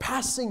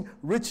surpassing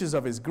riches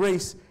of his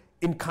grace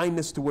in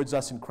kindness towards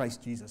us in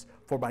Christ Jesus.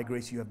 For by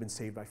grace you have been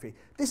saved by faith.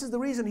 This is the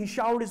reason he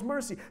showered his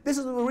mercy. This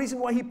is the reason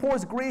why he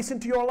pours grace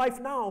into your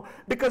life now.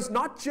 Because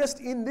not just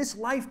in this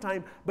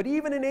lifetime, but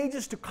even in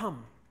ages to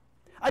come.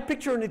 I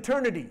picture an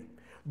eternity,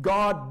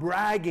 God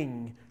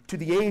bragging to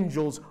the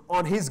angels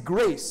on his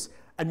grace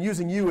and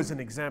using you as an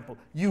example.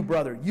 You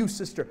brother, you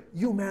sister,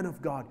 you man of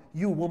God,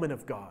 you woman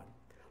of God.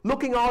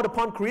 Looking out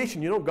upon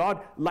creation. You know, God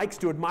likes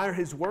to admire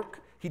his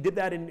work. He did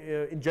that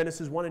in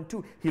Genesis 1 and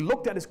 2. He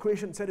looked at his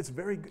creation and said, it's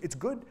good, it's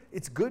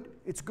good,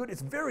 it's good,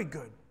 it's very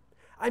good.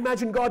 I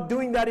imagine God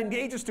doing that in the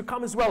ages to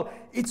come as well.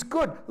 It's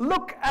good.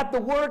 Look at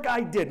the work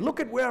I did. Look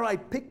at where I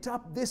picked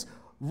up this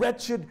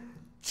wretched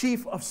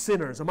chief of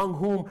sinners, among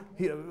whom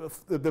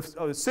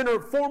the sinner,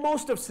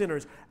 foremost of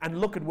sinners,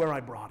 and look at where I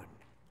brought him.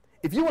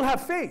 If you will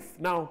have faith.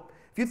 Now,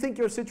 if you think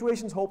your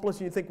situation's hopeless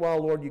and you think, well,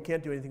 Lord, you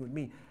can't do anything with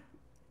me,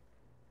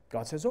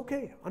 God says,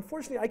 okay,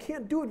 unfortunately, I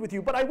can't do it with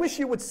you, but I wish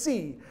you would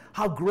see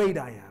how great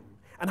I am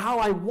and how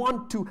I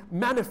want to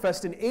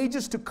manifest in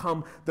ages to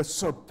come the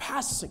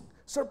surpassing,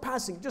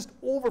 just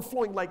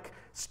overflowing, like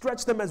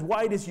stretch them as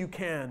wide as you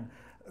can,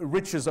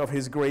 riches of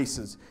his grace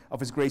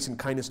and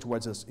kindness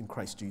towards us in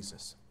Christ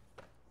Jesus.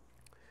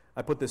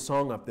 I put this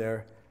song up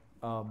there.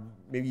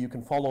 Maybe you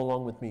can follow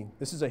along with me.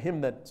 This is a hymn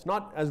that's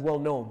not as well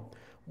known.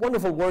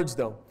 Wonderful words,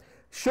 though.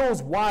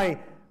 Shows why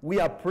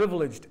we are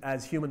privileged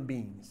as human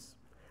beings.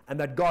 And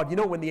that God, you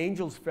know, when the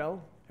angels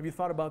fell, have you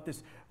thought about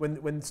this?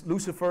 When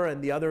Lucifer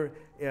and the other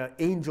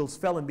angels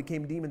fell and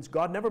became demons,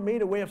 God never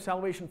made a way of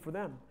salvation for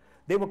them.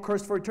 They were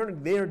cursed for eternity.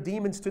 They are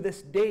demons to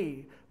this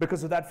day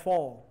because of that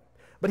fall.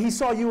 But he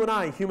saw you and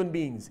I, human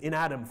beings, in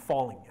Adam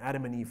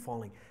and Eve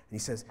falling. And he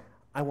says,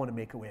 I want to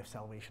make a way of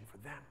salvation for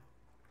them.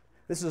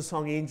 This is a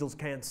song angels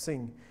can't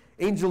sing.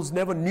 Angels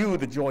never knew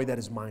the joy that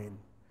is mine.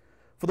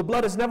 For the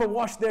blood has never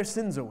washed their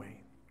sins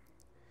away.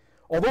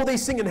 Although they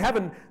sing in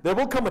heaven, there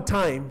will come a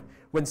time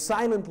when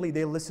silently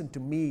they listen to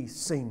me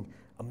sing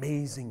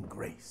Amazing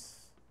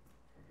Grace.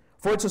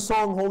 For it's a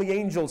song holy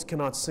angels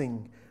cannot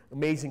sing,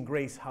 Amazing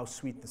Grace, how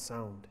sweet the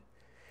sound.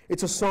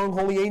 It's a song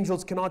holy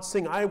angels cannot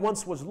sing, I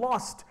once was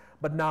lost,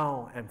 but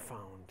now am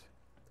found.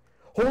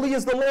 Holy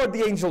is the Lord,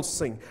 the angels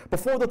sing,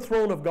 before the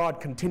throne of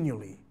God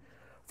continually.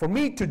 For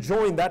me to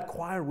join that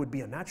choir would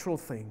be a natural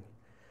thing,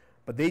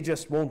 but they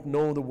just won't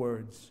know the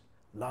words,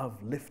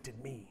 love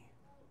lifted me.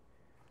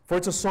 For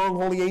it's a song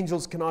holy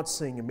angels cannot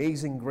sing,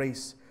 Amazing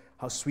Grace,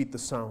 how sweet the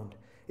sound.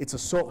 It's a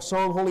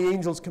song holy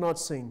angels cannot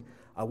sing.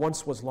 I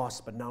once was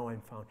lost, but now I'm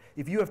found.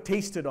 If you have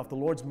tasted of the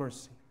Lord's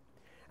mercy,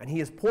 and he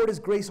has poured his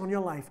grace on your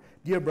life,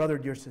 dear brother,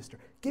 dear sister,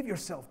 give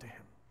yourself to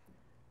him.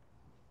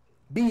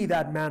 Be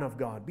that man of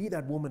God, be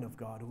that woman of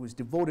God who is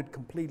devoted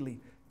completely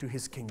to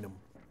his kingdom.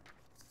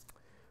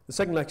 The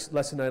second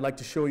lesson I'd like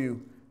to show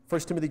you,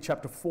 1 Timothy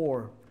chapter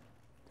 4.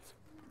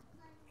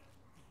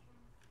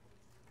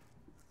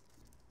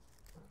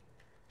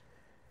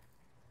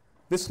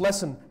 This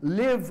lesson,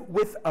 live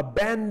with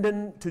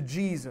abandon to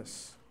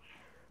Jesus,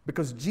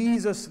 because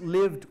Jesus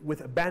lived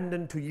with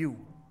abandon to you.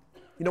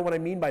 You know what I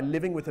mean by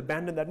living with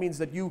abandon? That means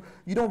that you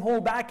don't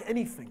hold back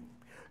anything.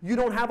 You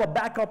don't have a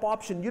backup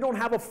option. You don't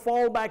have a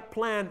fallback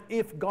plan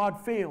if God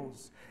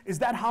fails. Is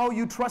that how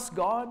you trust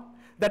God?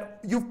 That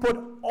you've put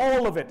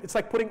all of it. It's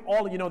like putting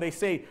all, you know, they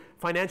say,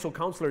 financial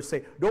counselors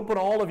say, don't put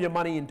all of your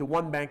money into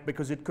one bank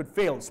because it could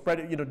fail. Spread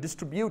it, you know,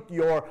 distribute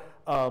your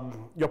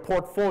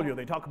portfolio.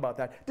 They talk about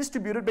that.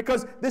 Distribute it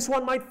because this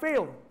one might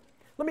fail.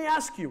 Let me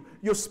ask you,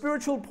 your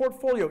spiritual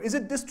portfolio, is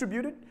it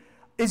distributed?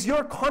 Is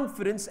your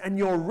confidence and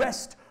your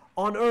rest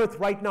on earth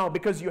right now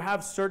because you have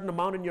a certain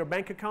amount in your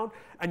bank account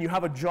and you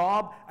have a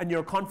job and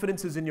your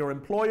confidence is in your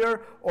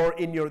employer or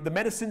in the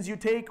medicines you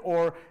take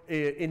or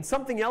in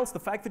something else, the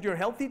fact that you're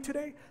healthy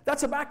today?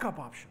 That's a backup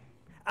option.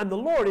 And the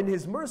Lord, in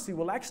His mercy,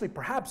 will actually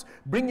perhaps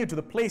bring you to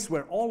the place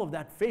where all of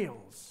that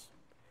fails.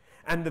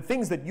 And the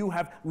things that you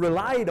have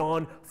relied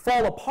on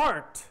fall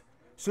apart,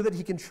 so that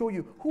He can show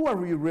you, who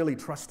are you really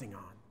trusting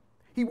on?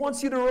 He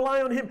wants you to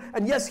rely on Him.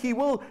 And yes, He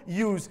will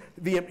use,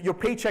 your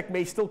paycheck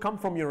may still come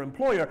from your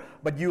employer,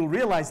 but you'll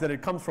realize that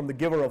it comes from the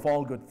giver of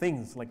all good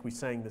things, like we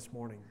sang this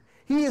morning.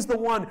 He is the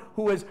one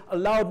who has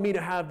allowed me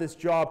to have this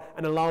job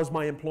and allows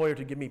my employer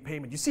to give me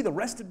payment. You see the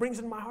rest it brings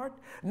in my heart?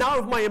 Now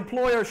if my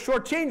employer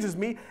shortchanges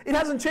me, it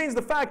hasn't changed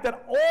the fact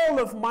that all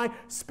of my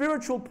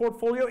spiritual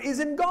portfolio is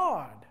in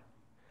God.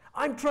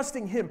 I'm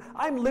trusting Him.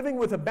 I'm living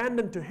with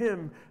abandon to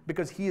Him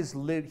because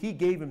He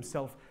gave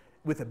Himself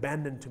with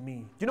abandon to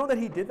me. Do you know that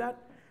He did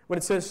that? When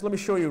it says, let me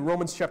show you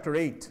Romans chapter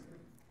 8.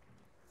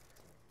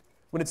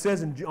 When it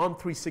says in John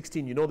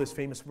 3:16, you know this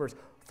famous verse,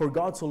 for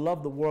God so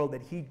loved the world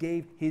that He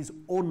gave His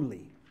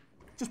only.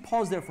 Just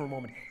pause there for a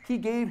moment. He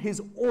gave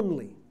His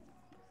only.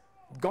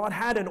 God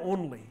had an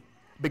only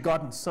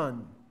begotten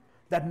Son,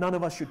 that none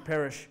of us should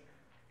perish,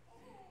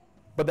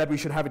 but that we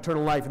should have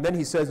eternal life. And then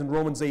He says in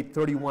Romans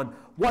 8:31,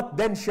 what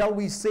then shall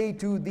we say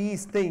to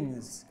these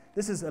things?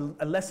 This is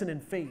a lesson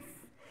in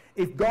faith.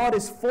 If God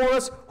is for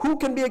us, who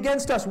can be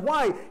against us?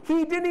 Why?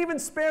 He didn't even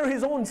spare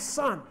His own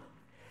Son.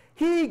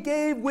 He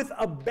gave with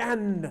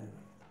abandon.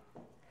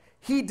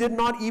 He did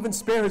not even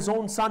spare His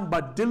own Son,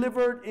 but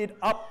delivered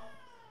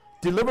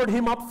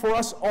Him up for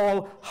us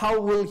all. How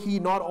will He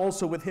not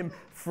also with Him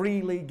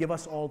freely give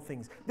us all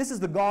things? This is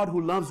the God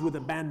who loves with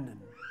abandon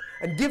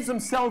and gives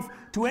Himself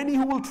to any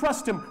who will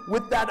trust Him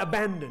with that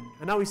abandon.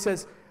 And now He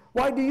says,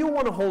 why do you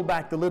want to hold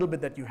back the little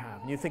bit that you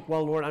have? And you think,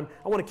 well, Lord, I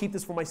want to keep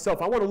this for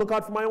myself. I want to look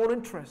out for my own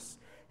interests.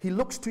 He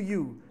looks to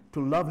you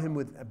to love Him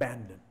with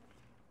abandon.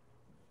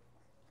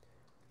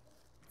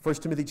 1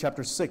 Timothy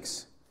chapter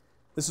 6.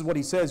 This is what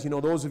he says,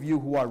 those of you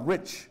who are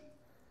rich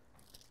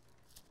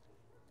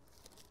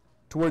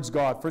towards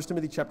God. 1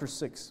 Timothy chapter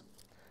 6,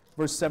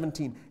 verse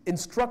 17.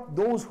 Instruct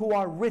those who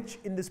are rich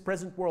in this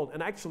present world.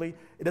 And actually,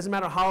 it doesn't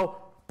matter how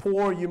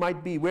poor you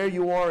might be, where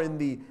you are in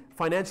the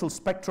financial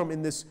spectrum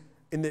in this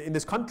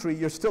country,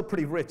 you're still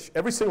pretty rich.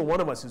 Every single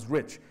one of us is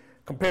rich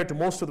compared to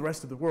most of the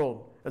rest of the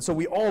world. And so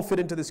we all fit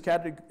into this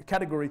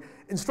category.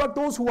 Instruct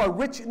those who are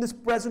rich in this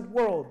present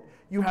world.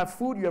 You have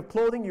food, you have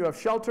clothing, you have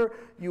shelter,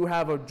 you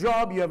have a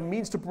job, you have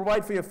means to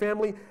provide for your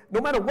family, no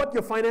matter what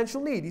your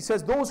financial need. He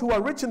says, those who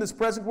are rich in this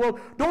present world,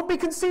 don't be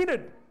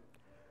conceited,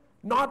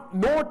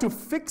 nor to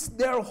fix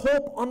their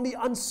hope on the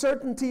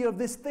uncertainty of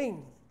this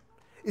thing.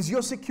 Is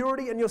your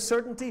security and your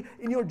certainty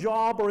in your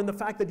job or in the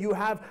fact that you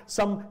have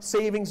some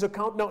savings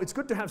account? No, it's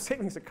good to have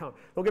savings account.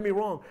 Don't get me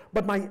wrong.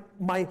 But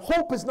my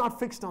hope is not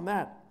fixed on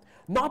that.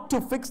 Not to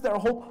fix their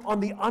hope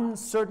on the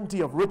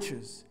uncertainty of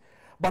riches,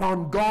 but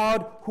on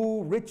God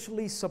who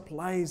richly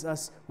supplies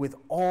us with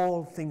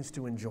all things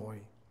to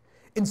enjoy.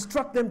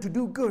 Instruct them to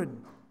do good,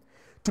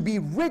 to be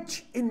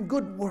rich in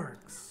good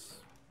works.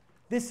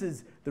 This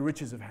is the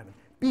riches of heaven.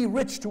 Be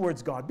rich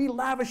towards God. Be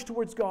lavish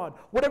towards God.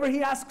 Whatever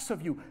He asks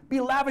of you, be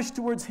lavish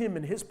towards Him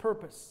and His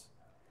purpose.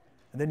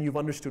 And then you've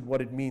understood what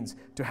it means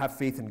to have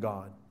faith in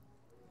God.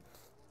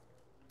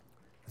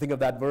 Think of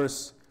that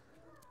verse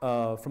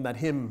from that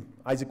hymn,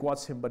 Isaac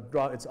Watts' hymn, but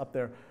it's up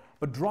there.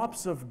 But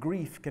drops of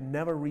grief can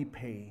never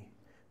repay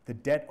the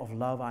debt of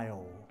love I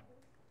owe.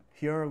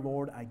 Here,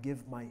 Lord, I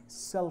give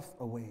myself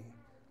away.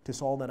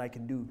 'Tis all that I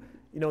can do.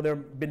 There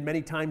have been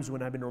many times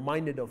when I've been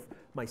reminded of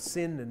my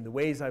sin and the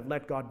ways I've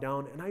let God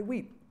down, and I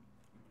weep.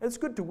 And it's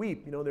good to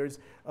weep. There's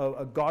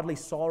a godly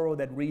sorrow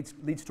that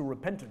leads to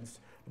repentance.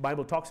 The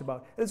Bible talks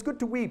about. And it's good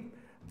to weep.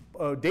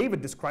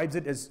 David describes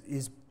it as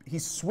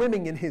he's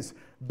swimming in his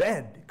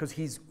bed because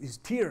his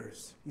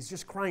tears. He's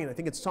just crying. I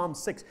think it's Psalm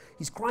 6.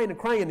 He's crying and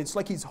crying, and it's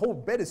like his whole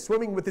bed is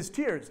swimming with his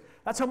tears.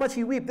 That's how much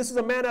he weeps. This is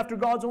a man after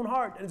God's own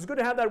heart, and it's good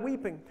to have that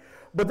weeping.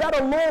 But that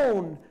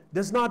alone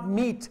does not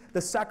meet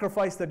the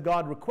sacrifice that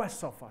God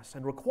requests of us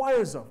and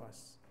requires of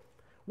us.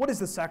 What is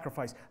the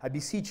sacrifice? I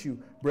beseech you,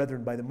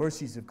 brethren, by the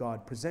mercies of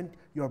God, present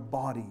your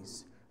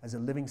bodies as a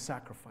living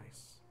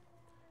sacrifice,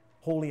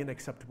 holy and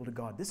acceptable to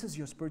God. This is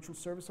your spiritual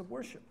service of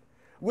worship.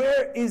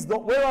 Where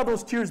are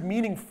those tears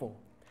meaningful?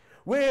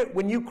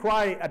 When you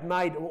cry at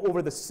night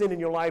over the sin in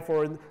your life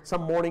or in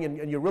some morning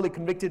and you're really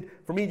convicted,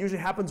 for me it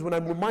usually happens when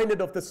I'm reminded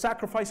of the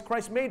sacrifice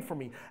Christ made for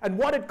me and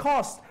what it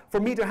cost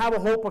for me to have a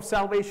hope of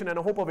salvation and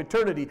a hope of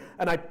eternity,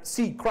 and I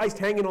see Christ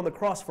hanging on the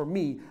cross for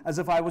me as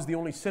if I was the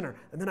only sinner,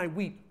 and then I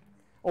weep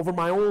over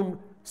my own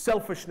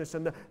selfishness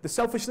and the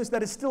selfishness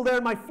that is still there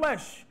in my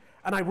flesh,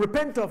 and I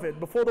repent of it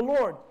before the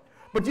Lord.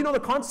 But the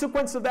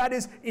consequence of that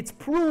is it's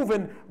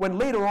proven when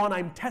later on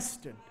I'm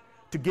tested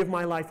to give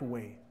my life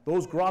away.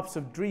 Those drops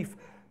of grief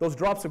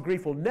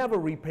will never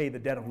repay the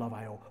debt of love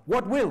I owe.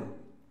 What will?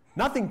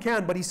 Nothing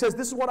can, but he says,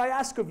 this is what I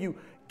ask of you.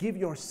 Give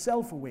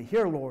yourself away.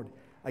 Here, Lord,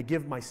 I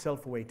give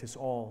myself away. 'Tis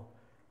all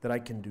that I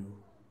can do.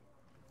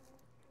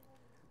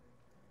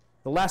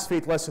 The last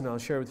faith lesson I'll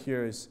share with you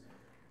here is,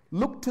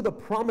 look to the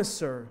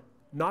promiser,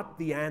 not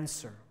the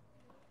answer.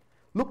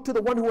 Look to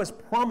the one who has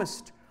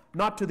promised,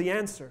 not to the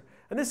answer.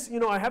 And this,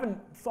 I haven't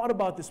thought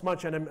about this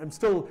much, and I'm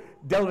still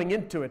delving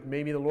into it.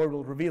 Maybe the Lord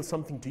will reveal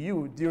something to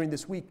you during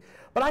this week.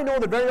 But I know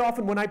that very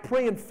often when I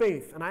pray in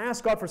faith, and I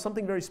ask God for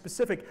something very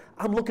specific,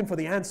 I'm looking for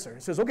the answer. He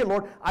says, okay,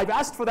 Lord, I've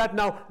asked for that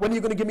now. When are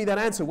you going to give me that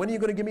answer? When are you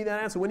going to give me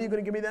that answer? When are you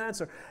going to give me that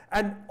answer?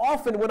 And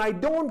often when I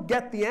don't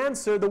get the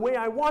answer the way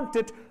I want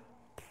it,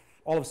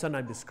 all of a sudden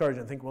I'm discouraged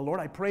and think, well,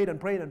 Lord, I prayed and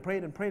prayed and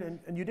prayed and prayed,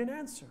 and you didn't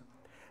answer.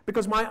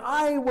 Because my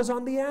eye was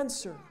on the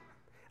answer.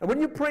 And when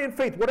you pray in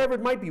faith, whatever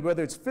it might be,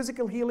 whether it's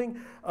physical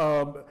healing,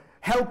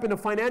 help in a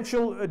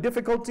financial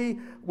difficulty,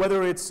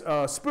 whether it's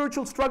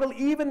spiritual struggle,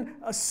 even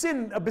a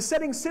sin, a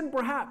besetting sin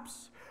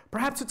perhaps.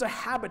 Perhaps it's a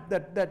habit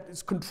that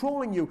is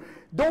controlling you.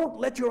 Don't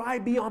let your eye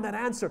be on that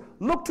answer.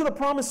 Look to the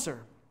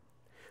promiser.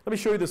 Let me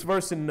show you this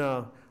verse in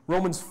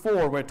Romans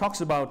 4 where it talks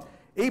about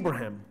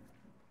Abraham.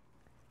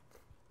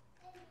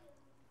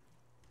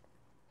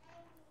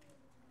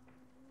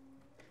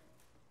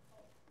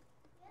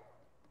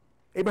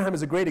 Abraham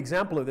is a great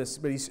example of this,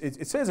 but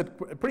it says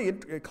it pretty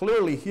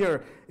clearly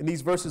here in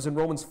these verses in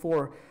Romans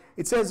 4.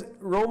 It says,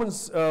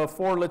 Romans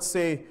 4, let's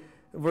say,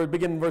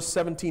 begin in verse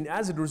 17,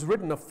 as it was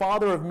written, a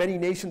father of many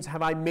nations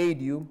have I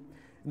made you,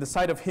 in the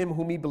sight of him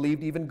whom he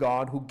believed, even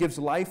God, who gives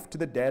life to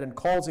the dead and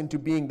calls into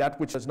being that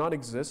which does not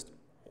exist.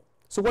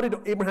 So what did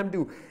Abraham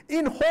do?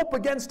 In hope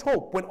against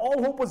hope, when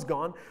all hope was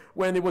gone,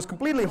 when it was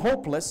completely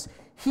hopeless,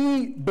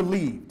 he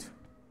believed.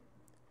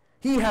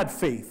 He had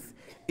faith.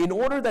 In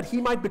order that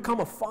he might become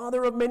a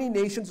father of many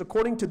nations,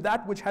 according to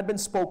that which had been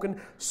spoken,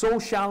 so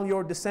shall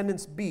your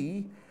descendants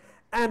be,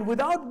 and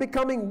without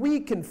becoming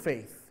weak in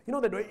faith. You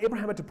know that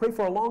Abraham had to pray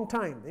for a long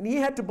time, and he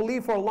had to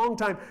believe for a long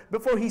time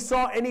before he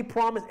saw any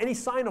promise, any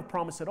sign of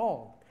promise at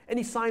all,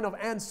 any sign of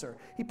answer.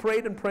 He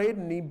prayed,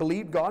 and he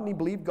believed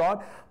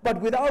God, but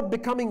without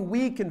becoming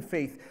weak in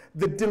faith.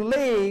 The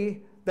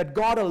delay that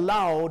God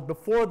allowed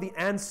before the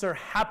answer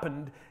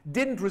happened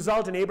didn't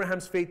result in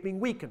Abraham's faith being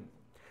weakened.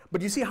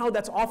 But you see how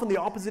that's often the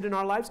opposite in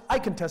our lives? I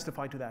can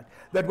testify to that.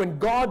 That when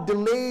God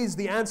delays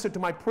the answer to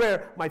my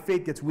prayer, my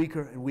faith gets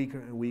weaker and weaker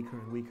and weaker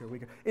and weaker and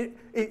weaker.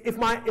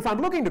 If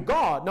I'm looking to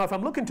God, now if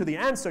I'm looking to the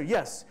answer,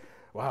 yes,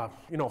 well,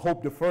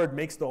 hope deferred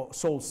makes the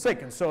soul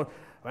sick. And so,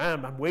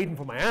 man, I'm waiting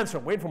for my answer.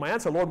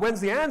 Lord,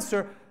 when's the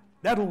answer?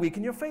 That'll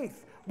weaken your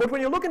faith. But when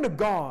you're looking to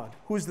God,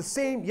 who is the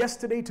same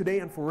yesterday, today,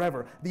 and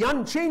forever, the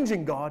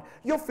unchanging God,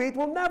 your faith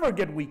will never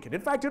get weakened.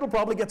 In fact, it'll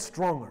probably get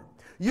stronger.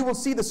 You will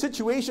see the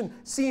situation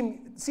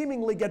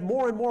seemingly get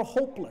more and more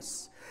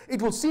hopeless.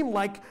 It will seem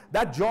like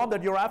that job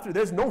that you're after,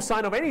 there's no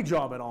sign of any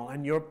job at all,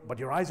 but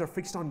your eyes are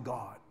fixed on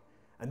God.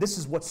 And this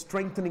is what's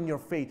strengthening your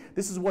faith.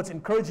 This is what's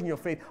encouraging your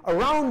faith.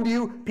 Around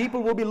you,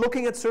 people will be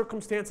looking at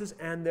circumstances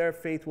and their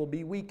faith will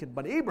be weakened.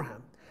 But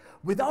Abraham,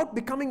 without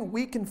becoming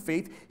weak in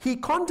faith, he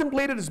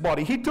contemplated his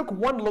body. He took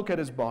one look at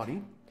his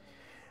body,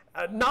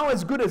 now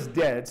as good as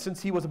dead,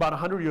 since he was about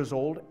 100 years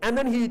old. And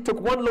then he took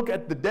one look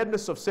at the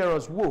deadness of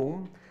Sarah's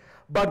womb.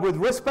 But with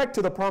respect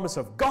to the promise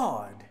of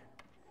God,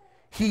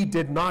 he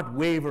did not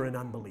waver in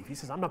unbelief. He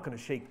says, I'm not going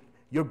to shake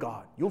your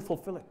God. You'll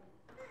fulfill it.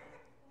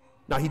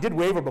 Now, he did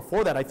waver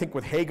before that, I think,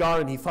 with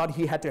Hagar, and he thought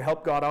he had to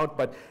help God out.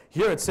 But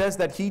here it says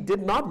that he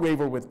did not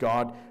waver with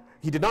God.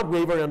 He did not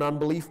waver in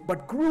unbelief,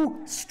 but grew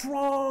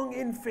strong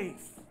in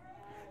faith.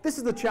 This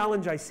is the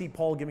challenge I see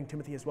Paul giving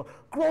Timothy as well.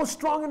 Grow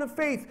strong in the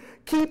faith.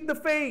 Keep the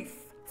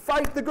faith.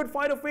 Fight the good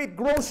fight of faith.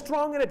 Grow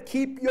strong in it.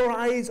 Keep your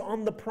eyes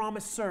on the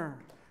promiser,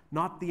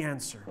 not the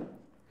answer.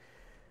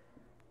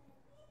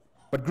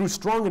 But grew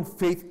strong in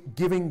faith,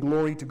 giving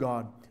glory to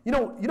God. You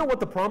know what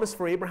the promise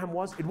for Abraham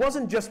was? It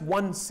wasn't just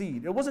one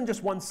seed. It wasn't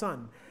just one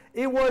son.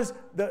 It was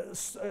the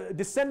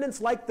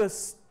descendants like the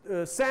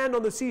sand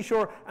on the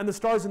seashore and the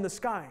stars in the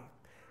sky.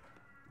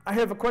 I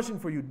have a question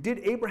for you. Did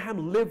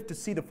Abraham live to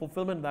see the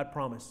fulfillment of that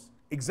promise?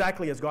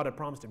 Exactly as God had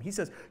promised him. He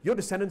says, your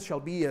descendants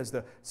shall be as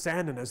the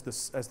sand and as the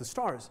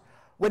stars.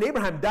 When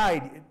Abraham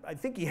died, I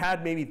think he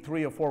had maybe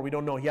 3 or 4, we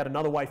don't know. He had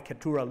another wife,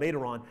 Keturah,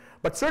 later on.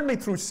 But certainly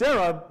through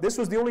Sarah, this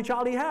was the only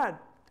child he had.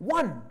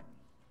 One.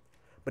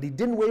 But he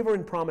didn't waver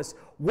in promise.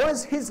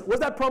 Was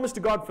that promise to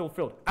God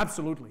fulfilled?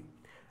 Absolutely.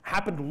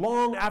 Happened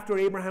long after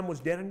Abraham was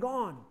dead and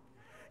gone.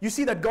 You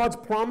see that God's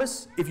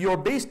promise, if you're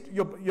based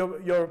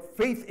your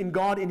faith in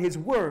God in His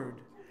Word,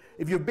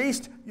 if your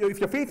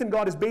faith in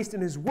God is based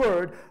in His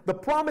Word, the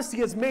promise He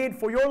has made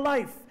for your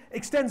life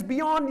extends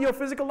beyond your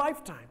physical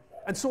lifetime.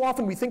 And so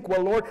often we think,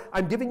 well, Lord,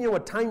 I'm giving you a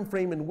time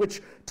frame in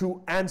which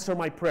to answer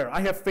my prayer. I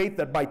have faith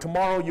that by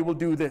tomorrow you will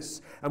do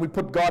this. And we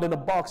put God in a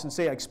box and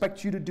say, I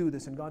expect you to do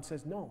this. And God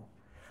says, no.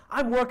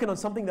 I'm working on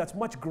something that's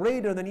much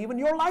greater than even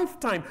your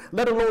lifetime,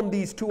 let alone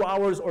these 2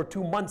 hours or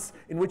 2 months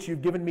in which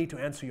you've given me to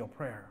answer your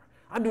prayer.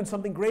 I'm doing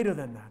something greater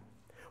than that.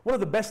 One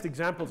of the best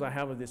examples I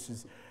have of this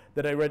is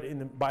that I read in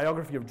the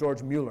biography of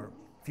George Mueller.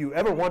 If you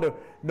ever want to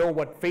know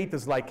what faith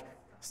is like,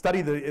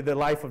 study the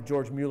life of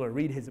George Mueller,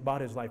 read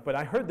about his life. But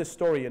I heard this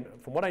story, and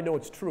from what I know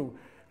it's true,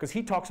 because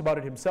he talks about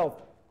it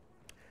himself.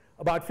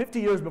 About 50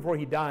 years before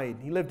he died,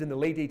 he lived in the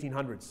late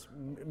 1800s,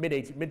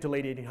 mid to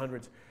late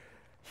 1800s.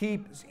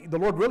 the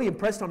Lord really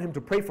impressed on him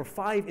to pray for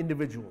 5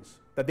 individuals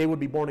that they would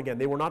be born again.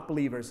 They were not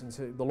believers, and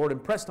so the Lord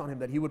impressed on him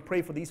that he would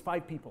pray for these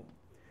 5 people.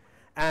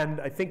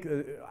 And I think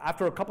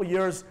after a couple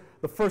years,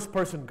 the first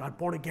person got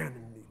born again.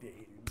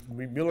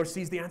 And Mueller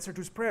sees the answer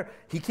to his prayer.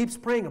 He keeps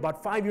praying.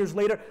 About 5 years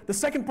later, the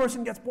second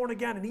person gets born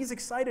again, and he's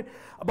excited.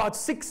 About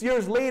 6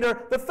 years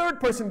later, the third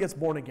person gets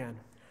born again.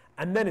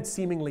 And then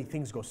seemingly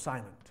things go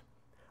silent.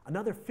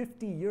 Another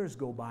 50 years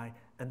go by,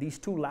 and these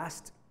 2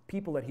 last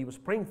people that he was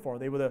praying for,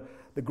 they were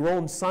the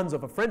grown sons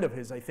of a friend of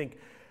his, I think,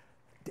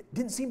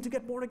 didn't seem to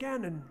get born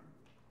again. And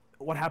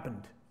what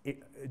happened?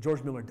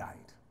 George Mueller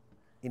died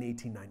in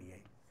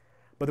 1898.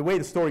 But the way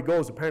the story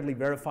goes, apparently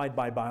verified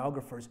by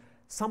biographers,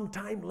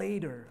 sometime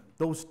later,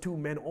 those 2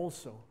 men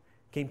also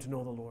came to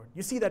know the Lord.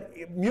 You see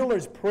that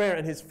Mueller's prayer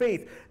and his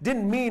faith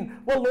didn't mean,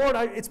 well, Lord,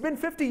 it's been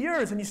 50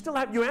 years and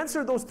you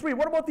answered those 3.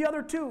 What about the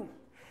other 2?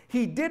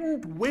 He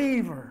didn't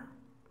waver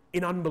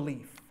in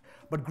unbelief,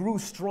 but grew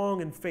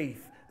strong in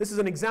faith. This is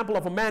an example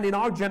of a man in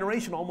our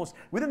generation, almost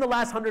within the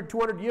last 100,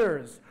 200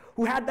 years,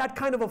 who had that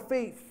kind of a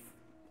faith.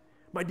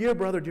 My dear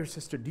brother, dear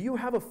sister, do you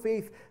have a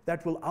faith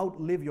that will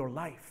outlive your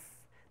life?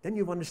 Then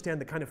you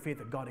understand the kind of faith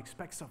that God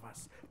expects of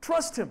us.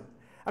 Trust Him.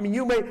 I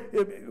mean,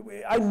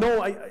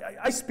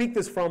 I speak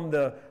this from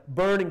the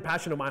burning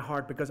passion of my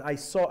heart, because I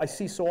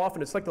see so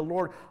often, it's like the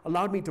Lord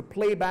allowed me to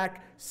play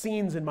back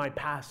scenes in my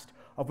past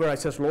of where I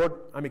says, Lord,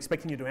 I'm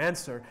expecting you to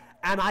answer.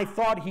 And I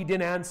thought He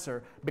didn't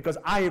answer because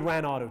I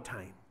ran out of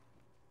time.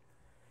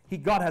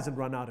 God hasn't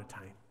run out of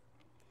time.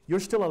 You're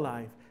still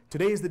alive.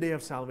 Today is the day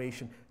of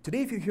salvation.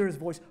 Today, if you hear His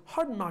voice,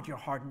 harden not your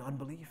heart in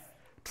unbelief.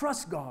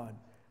 Trust God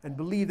and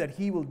believe that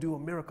He will do a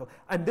miracle.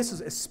 And this is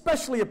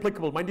especially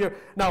applicable, my dear.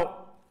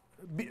 Now,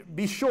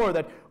 be sure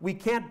that we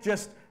can't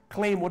just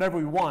claim whatever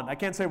we want. I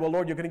can't say, well,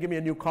 Lord, you're going to give me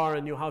a new car,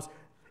 a new house.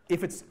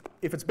 If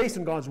it's based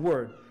on God's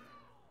word.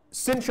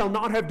 Sin shall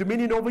not have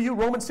dominion over you,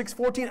 Romans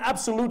 6:14,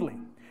 absolutely.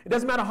 It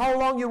doesn't matter how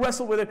long you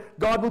wrestle with it,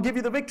 God will give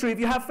you the victory if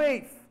you have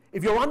faith.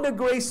 If you're under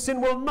grace,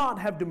 sin will not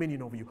have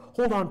dominion over you.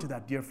 Hold on to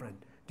that, dear friend,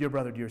 dear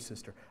brother, dear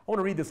sister. I want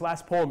to read this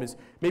last poem.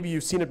 Maybe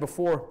you've seen it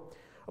before,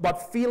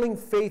 about feeling,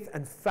 faith,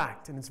 and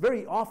fact. And it's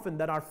very often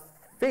that our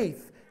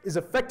faith is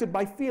affected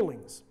by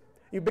feelings.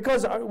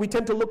 Because we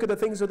tend to look at the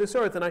things of this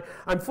earth, and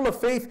I'm full of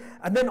faith,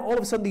 and then all of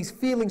a sudden these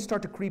feelings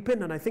start to creep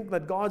in, and I think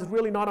that God's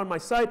really not on my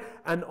side,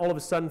 and all of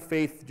a sudden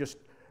faith just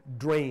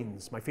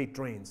drains. My faith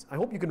drains. I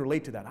hope you can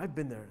relate to that. I've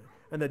been there.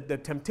 And the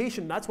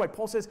temptation, that's why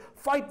Paul says,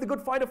 fight the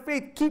good fight of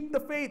faith. Keep the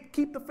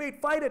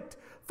faith, fight it.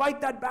 Fight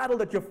that battle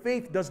that your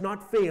faith does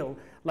not fail,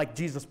 like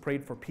Jesus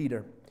prayed for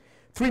Peter.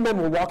 3 men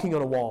were walking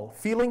on a wall,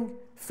 feeling,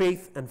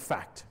 faith, and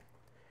fact.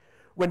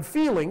 When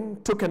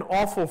feeling took an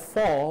awful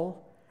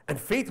fall, and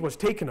faith was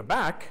taken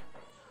aback,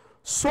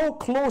 so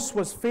close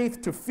was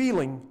faith to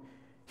feeling,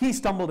 he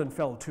stumbled and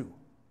fell too.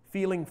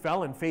 Feeling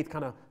fell, and faith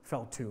kind of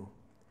fell too.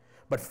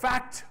 But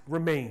fact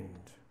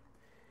remained,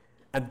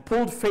 and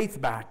pulled faith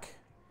back,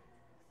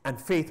 and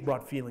faith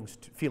brought feeling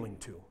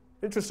too.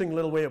 Interesting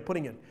little way of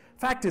putting it.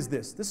 Fact is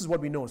this. This is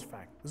what we know as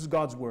fact. This is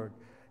God's word.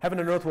 Heaven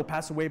and earth will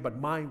pass away, but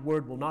my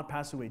word will not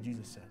pass away,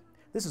 Jesus said.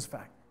 This is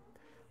fact.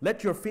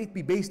 Let your faith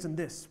be based in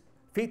this.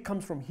 Faith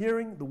comes from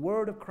hearing the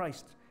word of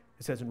Christ,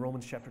 it says in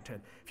Romans chapter 10.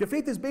 If your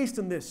faith is based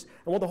in this,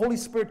 and what the Holy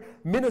Spirit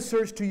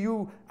ministers to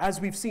you, as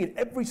we've seen,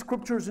 every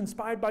scripture is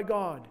inspired by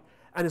God,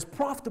 and is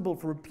profitable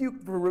for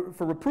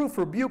reproof,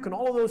 for rebuke, and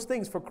all of those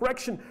things, for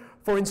correction,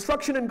 for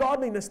instruction in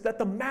godliness, that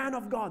the man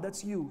of God,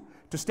 that's you,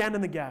 to stand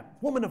in the gap,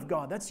 woman of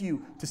God, that's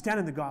you, to stand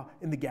in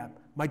the gap,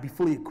 might be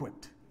fully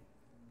equipped.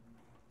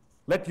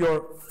 Let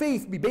your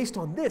faith be based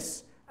on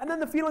this, and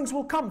then the feelings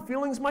will come.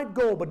 Feelings might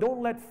go, but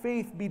don't let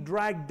faith be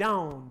dragged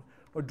down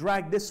or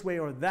dragged this way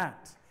or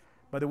that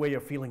by the way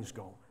your feelings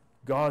go.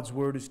 God's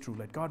word is true.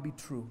 Let God be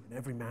true and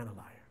every man a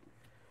liar.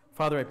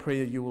 Father, I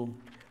pray that you will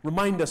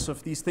remind us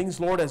of these things,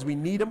 Lord, as we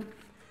need them.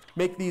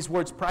 Make these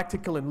words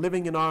practical and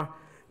living in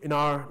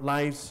our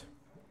lives.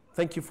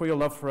 Thank you for your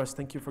love for us.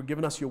 Thank you for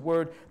giving us your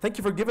word. Thank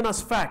you for giving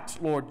us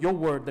fact, Lord, your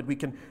word, that we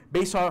can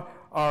base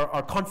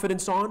our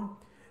confidence on.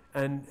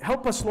 And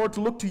help us, Lord,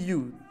 to look to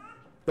you,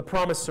 the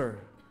promiser,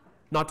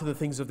 not to the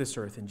things of this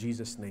earth. In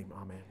Jesus' name,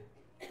 amen.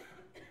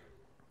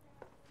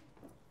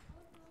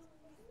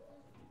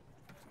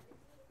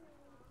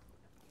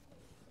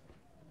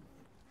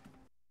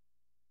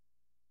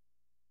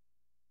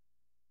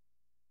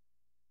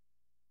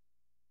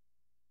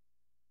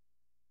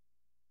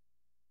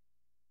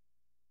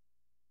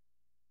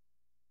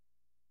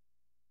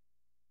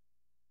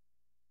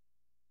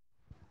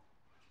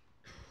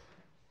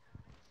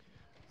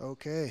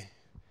 Okay.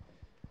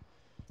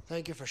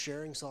 Thank you for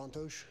sharing,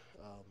 Santosh.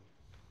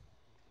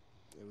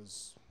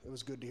 It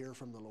was good to hear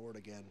from the Lord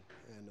again,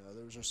 and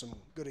those are some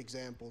good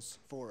examples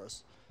for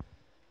us.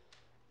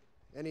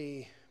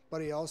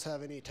 Anybody else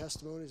have any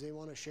testimonies they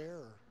want to share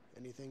or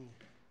anything?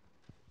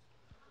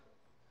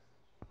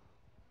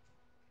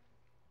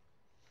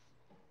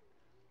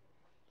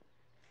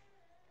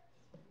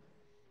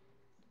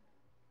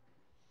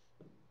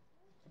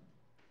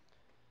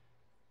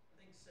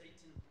 I think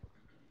Satan